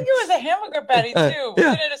 I think it was a hamburger patty too. Was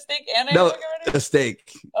it a steak and a hamburger patty? A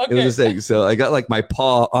steak. Okay. It was a steak. So I got like my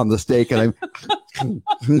paw on the steak, and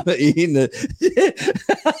I'm eating it.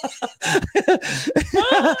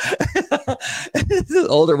 This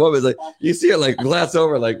older woman's like, you see her like glance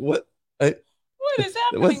over, like what? What is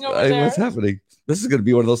happening over there? What's happening? this is going to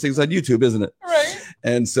be one of those things on YouTube, isn't it? Right.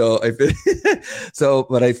 And so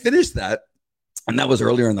but I finished that. And that was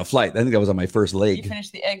earlier in the flight. I think that was on my first leg. You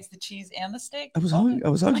finished the eggs, the cheese, and the steak? I was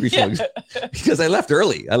hungry because I left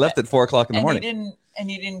early. I left at 4:00 in the morning.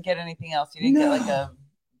 You didn't get anything else. You didn't get like a.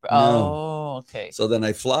 Oh, okay. So then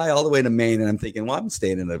I fly all the way to Maine, and I'm thinking, well, I'm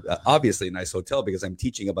staying in obviously a nice hotel because I'm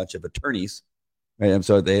teaching a bunch of attorneys, right? And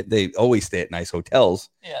so they always stay at nice hotels.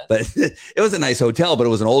 Yes. But it was a nice hotel, but it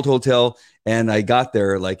was an old hotel. And I got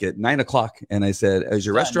there like at 9:00, and I said, "Is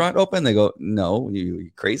your restaurant open?" They go, "No, you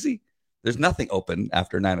crazy? There's nothing open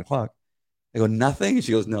after 9:00." I go, "Nothing?" And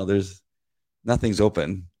she goes, "No, nothing's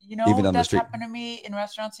open." You know, even on the street. That's happened to me in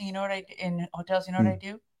restaurants, and in hotels. You know what I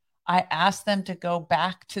do? I ask them to go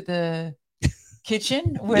back to the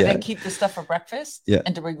kitchen where they keep the stuff for breakfast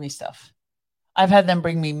and to bring me stuff. I've had them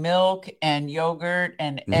bring me milk and yogurt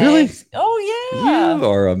and eggs. Oh yeah, you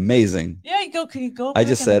are amazing. Yeah, can you go? I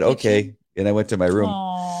just said okay, and I went to my room.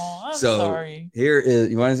 Oh, I'm sorry. Here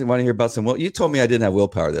is you want to hear about some? Well, you told me I didn't have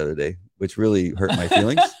willpower the other day, which really hurt my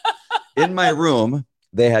feelings. In my room,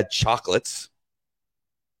 they had chocolates.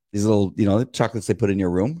 These little, chocolates they put in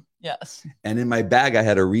your room. Yes. And in my bag, I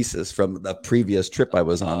had a Reese's from the previous trip I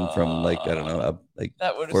was on from I don't know, like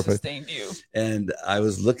that would have sustained you. And I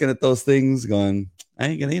was looking at those things going, I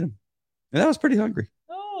ain't going to eat them. And I was pretty hungry.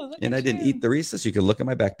 Oh, and I didn't eat the Reese's. You can look at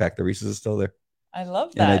my backpack. The Reese's is still there. I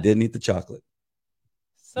love that. And I didn't eat the chocolate.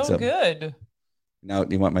 So good. Now,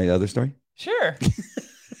 do you want my other story? Sure.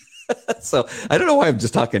 So I don't know why I'm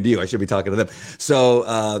just talking to you. I should be talking to them. So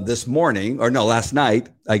last night,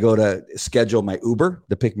 I go to schedule my Uber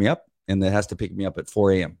to pick me up, and it has to pick me up at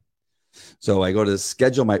 4 a.m. So I go to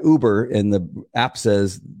schedule my Uber, and the app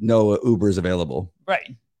says no Uber is available.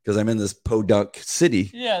 Right. Because I'm in this podunk city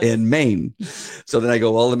in Maine. So then I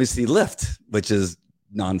go, well, let me see Lyft, which is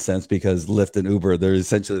nonsense because Lyft and Uber, they're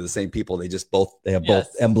essentially the same people. They have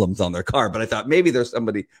both emblems on their car. But I thought maybe there's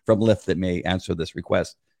somebody from Lyft that may answer this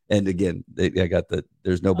request. And again,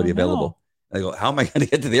 there's nobody available. I go, how am I going to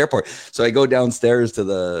get to the airport? So I go downstairs to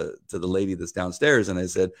the lady that's downstairs, and I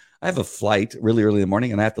said, I have a flight really early in the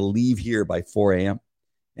morning, and I have to leave here by 4 a.m.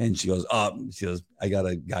 And she goes, I got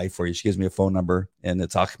a guy for you. She gives me a phone number, and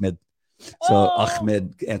it's Ahmed. So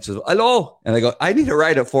Ahmed answers, hello. And I go, I need a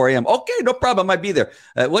ride at 4 a.m. Okay, no problem. I might be there.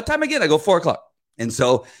 What time again? I go 4:00. And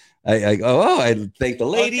so I go, I thank the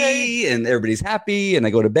lady and everybody's happy. And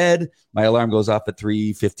I go to bed. My alarm goes off at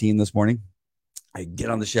 3:15 this morning. I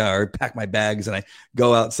get on the shower, pack my bags, and I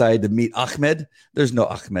go outside to meet Ahmed. There's no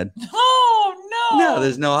Ahmed. Oh, no. No,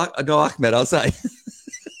 there's no Ahmed outside.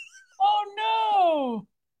 Oh, no.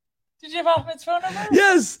 Did you have Ahmed's phone number?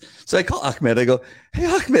 Yes. So I call Ahmed. I go, hey,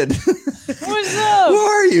 Ahmed. What's up? Who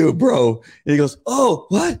are you, bro? And he goes, oh,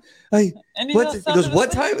 what? He goes,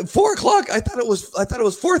 what time? 4:00. I thought it was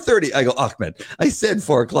 4:30. I go, Ahmed, I said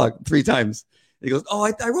 4:00 3 times. He goes, oh,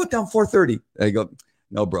 I wrote down 4:30. I go,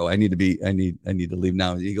 no, bro, I need to leave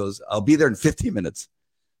now. He goes, I'll be there in 15 minutes.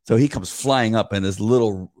 So he comes flying up in this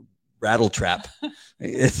little rattle trap.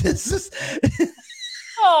 It's just,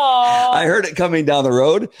 I heard it coming down the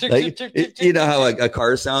road. You know how a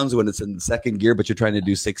car sounds when it's in second gear, but you're trying to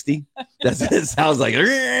do 60? That's what it sounds like.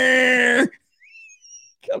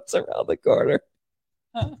 Comes around the corner.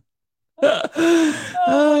 But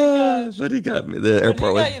he got me. The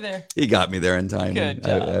airport he got me there in time. Good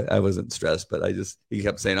job. I wasn't stressed, but he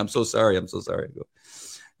kept saying, I'm so sorry. I go,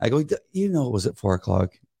 was it 4:00?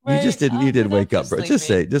 Right. You didn't wake up, bro. Just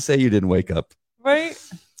say you didn't wake up. Right.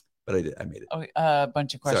 But I did. I made it. Oh, a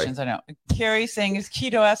bunch of questions. Sorry. I know. Carrie saying, is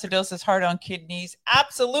ketoacidosis hard on kidneys?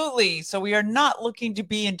 Absolutely. So we are not looking to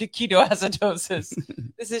be into ketoacidosis.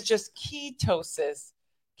 This is just ketosis.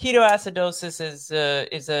 Ketoacidosis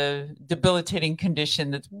is a debilitating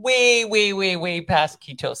condition that's way, way, way, way past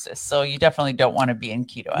ketosis. So you definitely don't want to be in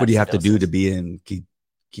ketoacidosis. What do you have to do to be in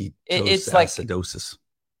ketoacidosis?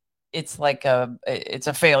 It's like it's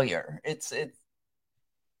a failure. It's a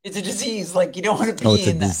disease. Like you don't want to be. Oh, it's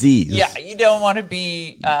a disease. Yeah, you don't want to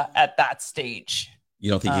be at that stage. You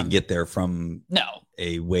don't think you can get there from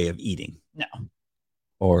a way of eating? No.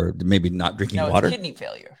 Or maybe not drinking water? It's kidney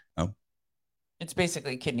failure. Oh. It's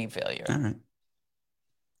basically kidney failure. All right.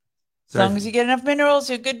 As long as you get enough minerals,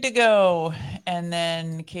 you're good to go. And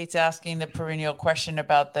then Kate's asking the perennial question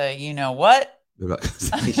about the, what?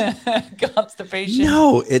 Constipation.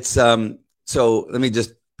 No, it's so let me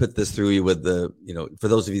just put this through you with the, for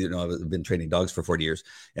those of you that know, I've been training dogs for 40 years.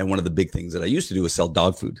 And one of the big things that I used to do was sell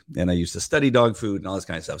dog food. And I used to study dog food and all this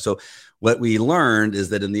kind of stuff. So what we learned is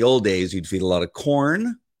that in the old days, you'd feed a lot of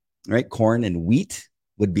corn, right? Corn and wheat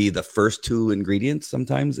would be the first 2 ingredients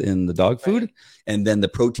sometimes in the dog food. Right. And then the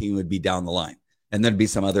protein would be down the line. And there'd be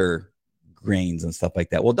some other grains and stuff like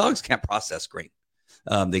that. Well, dogs can't process grain.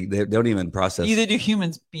 They don't even process. Neither do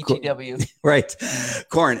humans, BTW. Right.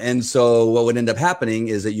 Corn. And so what would end up happening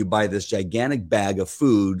is that you buy this gigantic bag of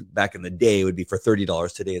food. Back in the day, it would be for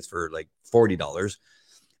 $30. Today it's for like $40.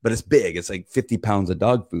 But it's big. It's like 50 pounds of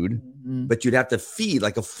dog food. Mm-hmm. But you'd have to feed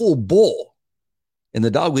like a full bowl. And the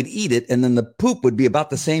dog would eat it. And then the poop would be about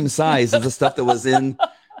the same size as the stuff that was in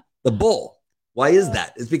the bowl. Why is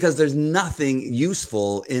that? It's because there's nothing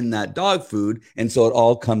useful in that dog food. And so it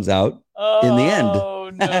all comes out in the end.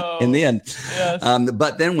 No. In the end. Yes.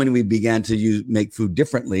 But then when we began to make food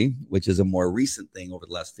differently, which is a more recent thing over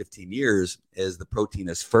the last 15 years, is the protein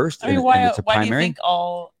is first. I mean, and it's a why primary. do you think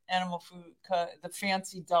all animal food, the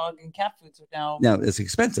fancy dog and cat foods are now? Now it's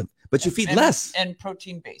expensive, but you feed less and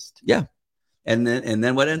protein based. Yeah. And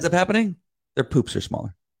then what ends up happening? Their poops are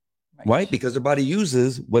smaller. Right? Why? Because their body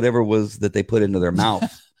uses whatever was that they put into their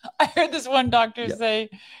mouth. I heard this one doctor say,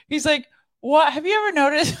 he's like, what? Have you ever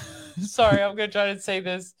noticed? Sorry, I'm going to try to say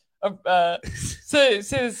this. The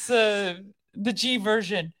G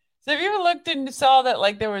version. So have you ever looked and saw that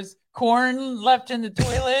like there was corn left in the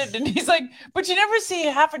toilet? And he's like, but you never see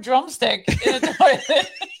half a drumstick in the toilet.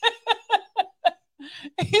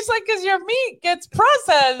 He's like, because your meat gets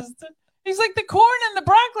processed. He's like, the corn and the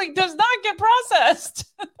broccoli does not get processed.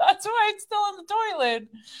 That's why it's still in the toilet.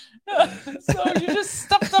 So you just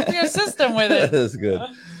stuffed up your system with it. That's good.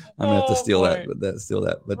 I'm gonna have to steal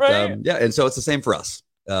that. But right. Yeah, and so it's the same for us.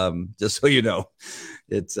 Just so you know,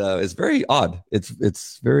 it's very odd.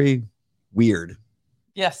 It's very weird.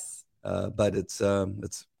 Yes. But it's.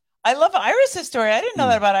 I love Iris's story. I didn't know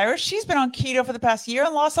that about Iris. She's been on keto for the past year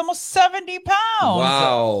and lost almost 70 pounds.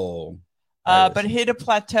 Wow. But hit a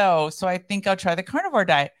plateau. So I think I'll try the carnivore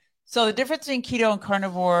diet. So the difference between keto and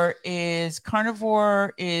carnivore is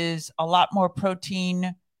a lot more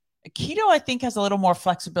protein. Keto, I think, has a little more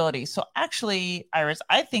flexibility. So actually, Iris,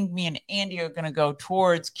 I think me and Andy are going to go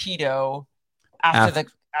towards keto after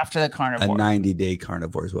the carnivore. A 90-day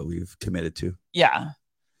carnivore is what we've committed to. Yeah.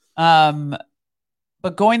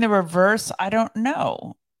 But going the reverse, I don't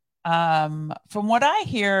know. From what I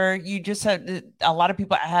hear, you just had a lot of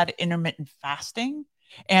people had intermittent fasting.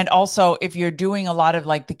 And also, if you're doing a lot of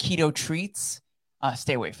like the keto treats,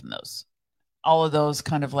 stay away from those. All of those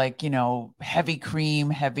kind of like, heavy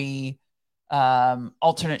cream, heavy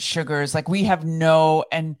alternate sugars. Like we have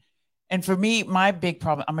and for me, my big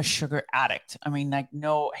problem, I'm a sugar addict. I mean, like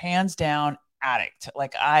no, hands down addict.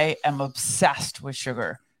 Like I am obsessed with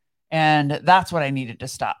sugar. And that's what I needed to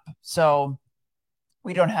stop. So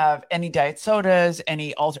we don't have any diet sodas,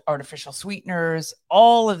 any artificial sweeteners,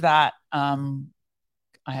 all of that. I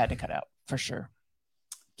had to cut out for sure.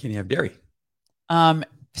 Can you have dairy?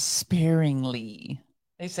 Sparingly.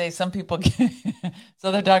 They say some people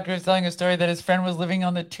so the doctor was telling a story that his friend was living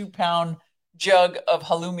on the 2-pound jug of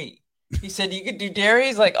halloumi. He said you could do dairy.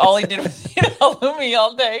 He's like, all he did was eat halloumi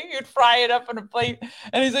all day. He'd fry it up on a plate.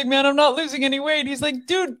 And he's like, man, I'm not losing any weight. He's like,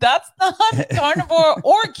 dude, that's not carnivore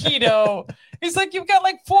or keto. He's like, you've got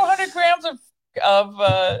like 400 grams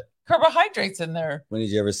of carbohydrates in there. When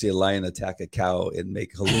did you ever see a lion attack a cow and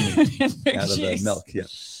make halloumi out of the milk? Yeah.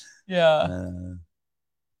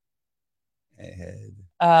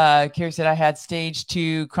 Yeah. Carrie said I had stage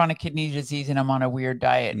 2 chronic kidney disease and I'm on a weird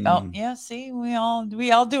diet. Oh yeah, see, we all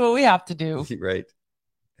do what we have to do. Right.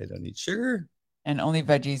 I don't eat sugar. And only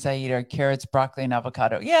veggies I eat are carrots, broccoli, and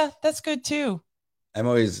avocado. Yeah, that's good too. I'm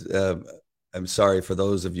always I'm sorry for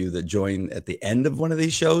those of you that join at the end of one of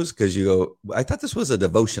these shows because you go, I thought this was a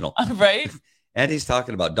devotional. Right. And he's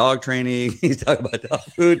talking about dog training. He's talking about dog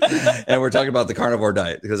food. And we're talking about the carnivore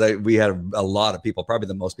diet because we had a lot of people, probably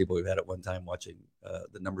the most people we've had at one time watching.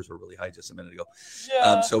 The numbers were really high just a minute ago.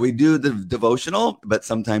 Yeah. So we do the devotional, but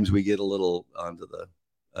sometimes we get a little onto the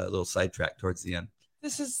little sidetrack towards the end.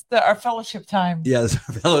 This is our fellowship time. Yeah, this is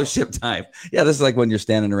our fellowship time. Yeah, this is like when you're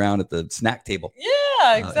standing around at the snack table.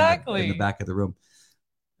 Yeah, exactly. In the back of the room.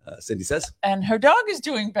 Cindy says. And her dog is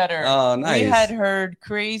doing better. Oh, nice. We had heard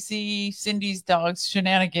crazy Cindy's dog's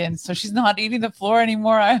shenanigans, so she's not eating the floor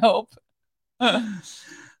anymore, I hope.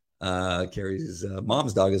 Carrie's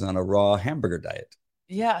mom's dog is on a raw hamburger diet.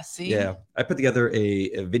 Yeah, see? Yeah. I put together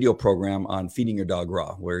a video program on feeding your dog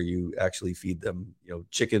raw, where you actually feed them,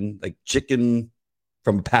 chicken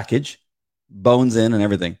from a package, bones in and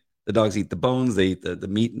everything. The dogs eat the bones, they eat the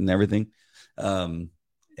meat and everything. And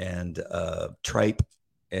tripe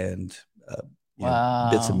and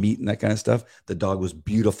bits of meat and that kind of stuff. The dog was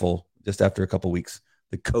beautiful just after a couple weeks.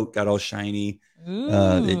 The coat got all shiny.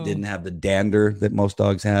 It didn't have the dander that most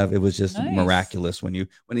dogs have. It was just miraculous when you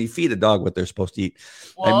feed a dog what they're supposed to eat.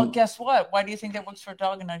 Well, guess what? Why do you think that works for a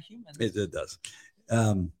dog and not humans? It does.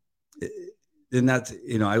 and that's,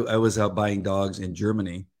 I was out buying dogs in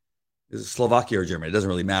Germany, Slovakia or Germany, it doesn't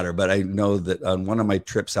really matter. But I know that on one of my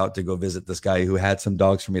trips out to go visit this guy who had some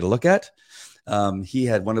dogs for me to look at, he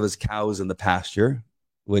had one of his cows in the pasture,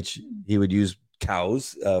 which he would use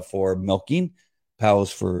cows for milking,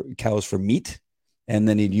 cows for meat, and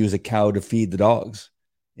then he'd use a cow to feed the dogs.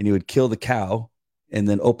 And he would kill the cow and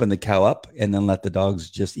then open the cow up and then let the dogs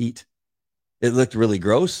just eat. It looked really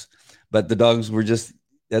gross, but the dogs were just,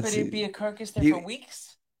 But it'd be a carcass there for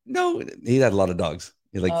weeks? No, he had a lot of dogs.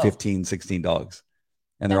 He had like 15, 16 dogs.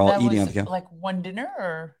 And they're all eating on the cow. Like one dinner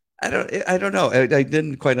or? I don't know. I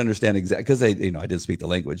didn't quite understand exactly because I didn't speak the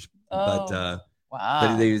language. But wow.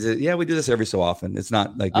 But we do this every so often. It's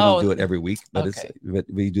not like we don't do it every week, but but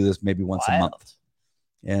we do this maybe once a month.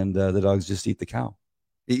 And the dogs just eat the cow.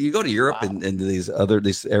 You go to Europe and these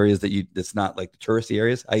areas that's not like the touristy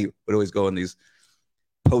areas. I would always go in these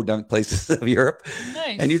podunk places of Europe,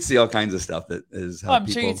 nice. And you'd see all kinds of stuff that is how I'm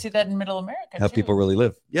sure you'd see that in Middle America. How people really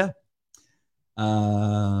live. Yeah.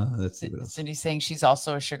 Let's see what else. Cindy's saying she's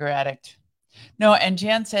also a sugar addict. No, and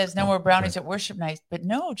Jan says no more brownies at worship night. But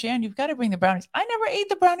no, Jan, you've got to bring the brownies. I never ate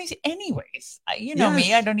the brownies anyways. You know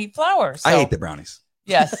me, I don't eat flour. So. I ate the brownies.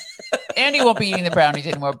 Yes. Andy won't be eating the brownies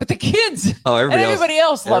anymore, but the kids, everybody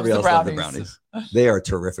else loves the brownies. They are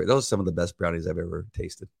terrific. Those are some of the best brownies I've ever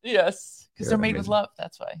tasted. Yes, because they're made with love.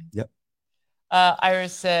 That's why. Yep.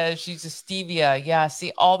 Iris says she's a stevia. Yeah,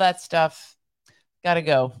 see, all that stuff. Gotta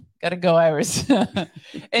go, Iris.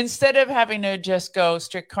 Instead of having to just go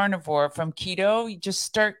strict carnivore from keto, you just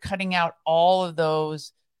start cutting out all of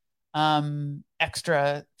those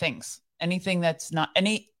extra things. Anything that's not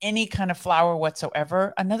any kind of flour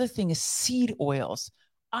whatsoever. Another thing is seed oils.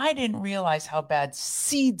 I didn't realize how bad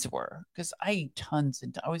seeds were because I eat tons,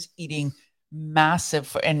 and I was eating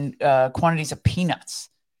massive quantities of peanuts,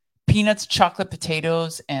 chocolate,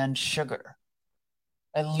 potatoes, and sugar.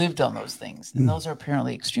 I lived on those things, and those are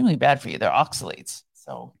apparently extremely bad for you. They're oxalates,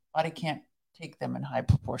 so body can't take them in high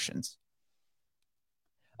proportions.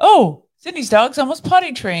 Oh, Sydney's dog's almost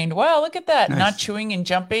potty trained. Wow, look at that! Nice. Not chewing and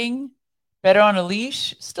jumping. Better on a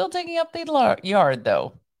leash. Still taking up the yard,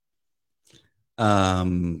 though.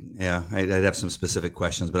 Yeah, I'd have some specific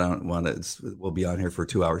questions, but I don't want to. We'll be on here for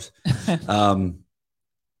 2 hours.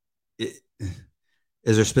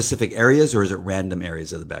 Is there specific areas, or is it random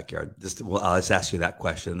areas of the backyard? I'll just ask you that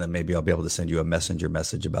question, and then maybe I'll be able to send you a messenger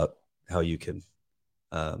message about how you can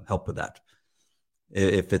help with that.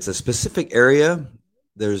 If it's a specific area,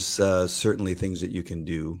 there's certainly things that you can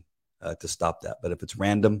do to stop that. But if it's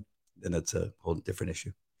random, then it's a whole different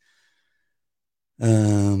issue.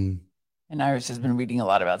 And Iris has been reading a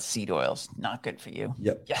lot about seed oils. Not good for you.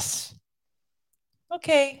 Yep. Yes.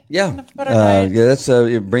 Okay. Yeah. Let's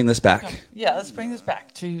bring this back. Okay. Yeah, let's bring this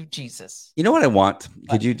back to Jesus. You know what I want?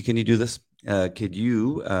 Can you do this? Could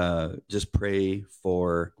you just pray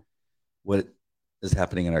for what is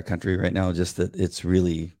happening in our country right now? Just that it's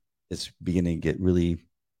beginning to get really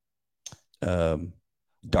dark.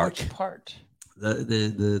 Which part?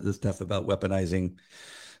 The stuff about weaponizing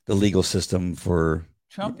the legal system for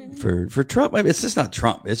Trump. For Trump. I mean, it's just not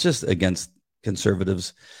Trump. It's just against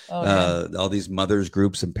conservatives. All these mothers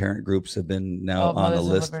groups and parent groups have been now on the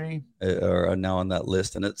list, or are now on that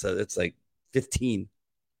list, and it's like 15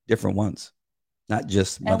 different ones, not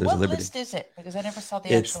just Mothers of Liberty. What list is it? Because I never saw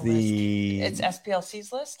the actual list. It's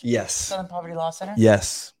SPLC's list. Yes. Southern Poverty Law Center.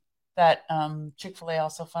 Yes. That Chick-fil-A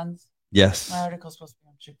also funds. Yes. My article's supposed to be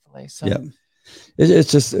on Chick-fil-A. So yeah.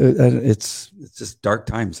 It's just dark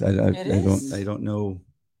times. I don't know.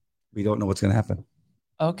 We don't know what's going to happen.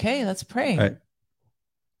 Okay, let's pray.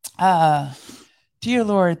 All right. Dear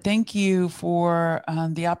Lord, thank you for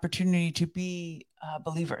the opportunity to be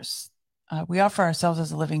believers. We offer ourselves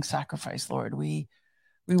as a living sacrifice, Lord. We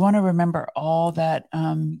want to remember all that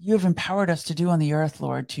you have empowered us to do on the earth,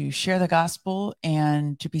 Lord, to share the gospel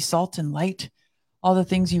and to be salt and light. All the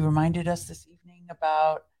things you reminded us this evening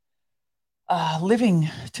about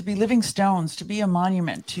to be living stones, to be a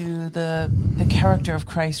monument to the character of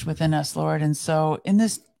Christ within us, Lord. And so in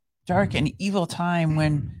this dark and evil time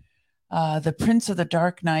when the prince of the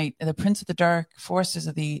dark night, the prince of the dark forces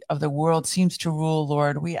of the world seems to rule,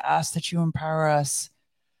 Lord, we ask that you empower us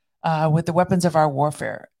with the weapons of our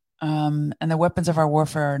warfare. And the weapons of our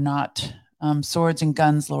warfare are not swords and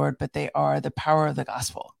guns, Lord, but they are the power of the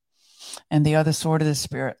gospel. And they are the sword of the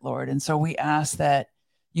Spirit, Lord. And so we ask that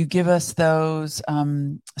you give us those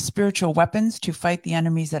spiritual weapons to fight the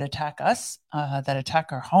enemies that attack us, that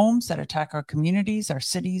attack our homes, that attack our communities, our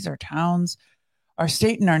cities, our towns, our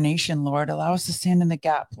state and our nation, Lord. Allow us to stand in the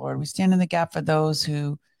gap, Lord. We stand in the gap for those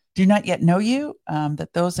who do not yet know you,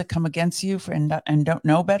 that those that come against you and don't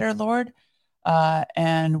know better, Lord,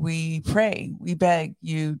 and we pray, we beg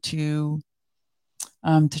you to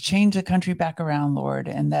change the country back around, Lord,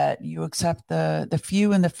 and that you accept the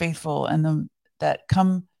few and the faithful and that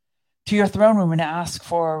come to your throne room and ask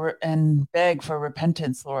for and beg for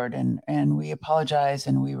repentance, Lord, and we apologize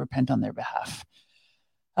and we repent on their behalf.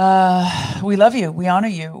 We love you. We honor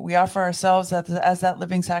you. We offer ourselves as that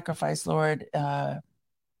living sacrifice, Lord.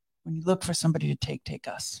 When you look for somebody to take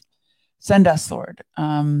us. Send us, Lord.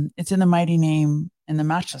 It's in the mighty name, in the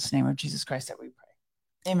matchless name of Jesus Christ that we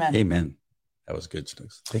pray. Amen. Amen. That was good,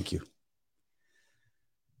 Snooks. Thank you.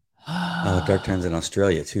 Dark times in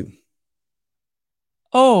Australia, too.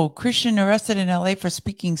 Oh, Christian arrested in LA for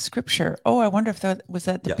speaking scripture. Oh, I wonder if that was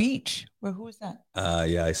at the beach. Well, who was that?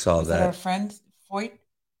 Yeah, I saw was that. That our friend, Foyt?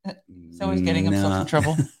 He's always getting himself in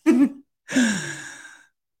trouble.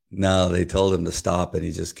 No, they told him to stop, and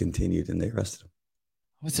he just continued, and they arrested him.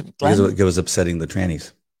 Was it Glenn? Because it was upsetting the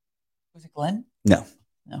trannies. Was it Glenn? No.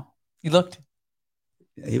 He looked.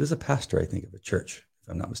 He was a pastor, I think, of a church, if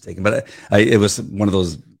I'm not mistaken. But it was one of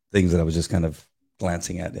those things that I was just kind of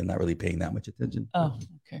glancing at and not really paying that much attention. Oh,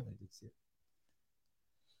 okay.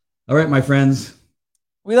 All right, my friends.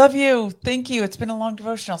 We love you. Thank you. It's been a long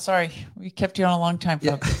devotional. Sorry, we kept you on a long time,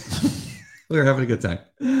 folks. Yeah. We were having a good time.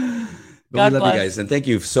 But God we love bless. you guys. And thank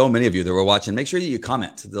you, so many of you that were watching. Make sure that you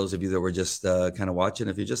comment. Those of you that were just kind of watching,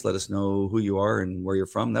 if you just let us know who you are and where you're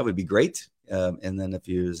from, that would be great. And then if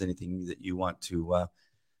there's anything that you want to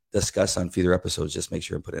discuss on future episodes, just make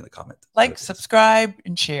sure and put in a comment. Like, subscribe,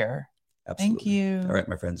 and share. Absolutely. Thank you. All right,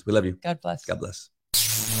 my friends. We love you. God bless. God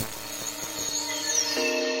bless.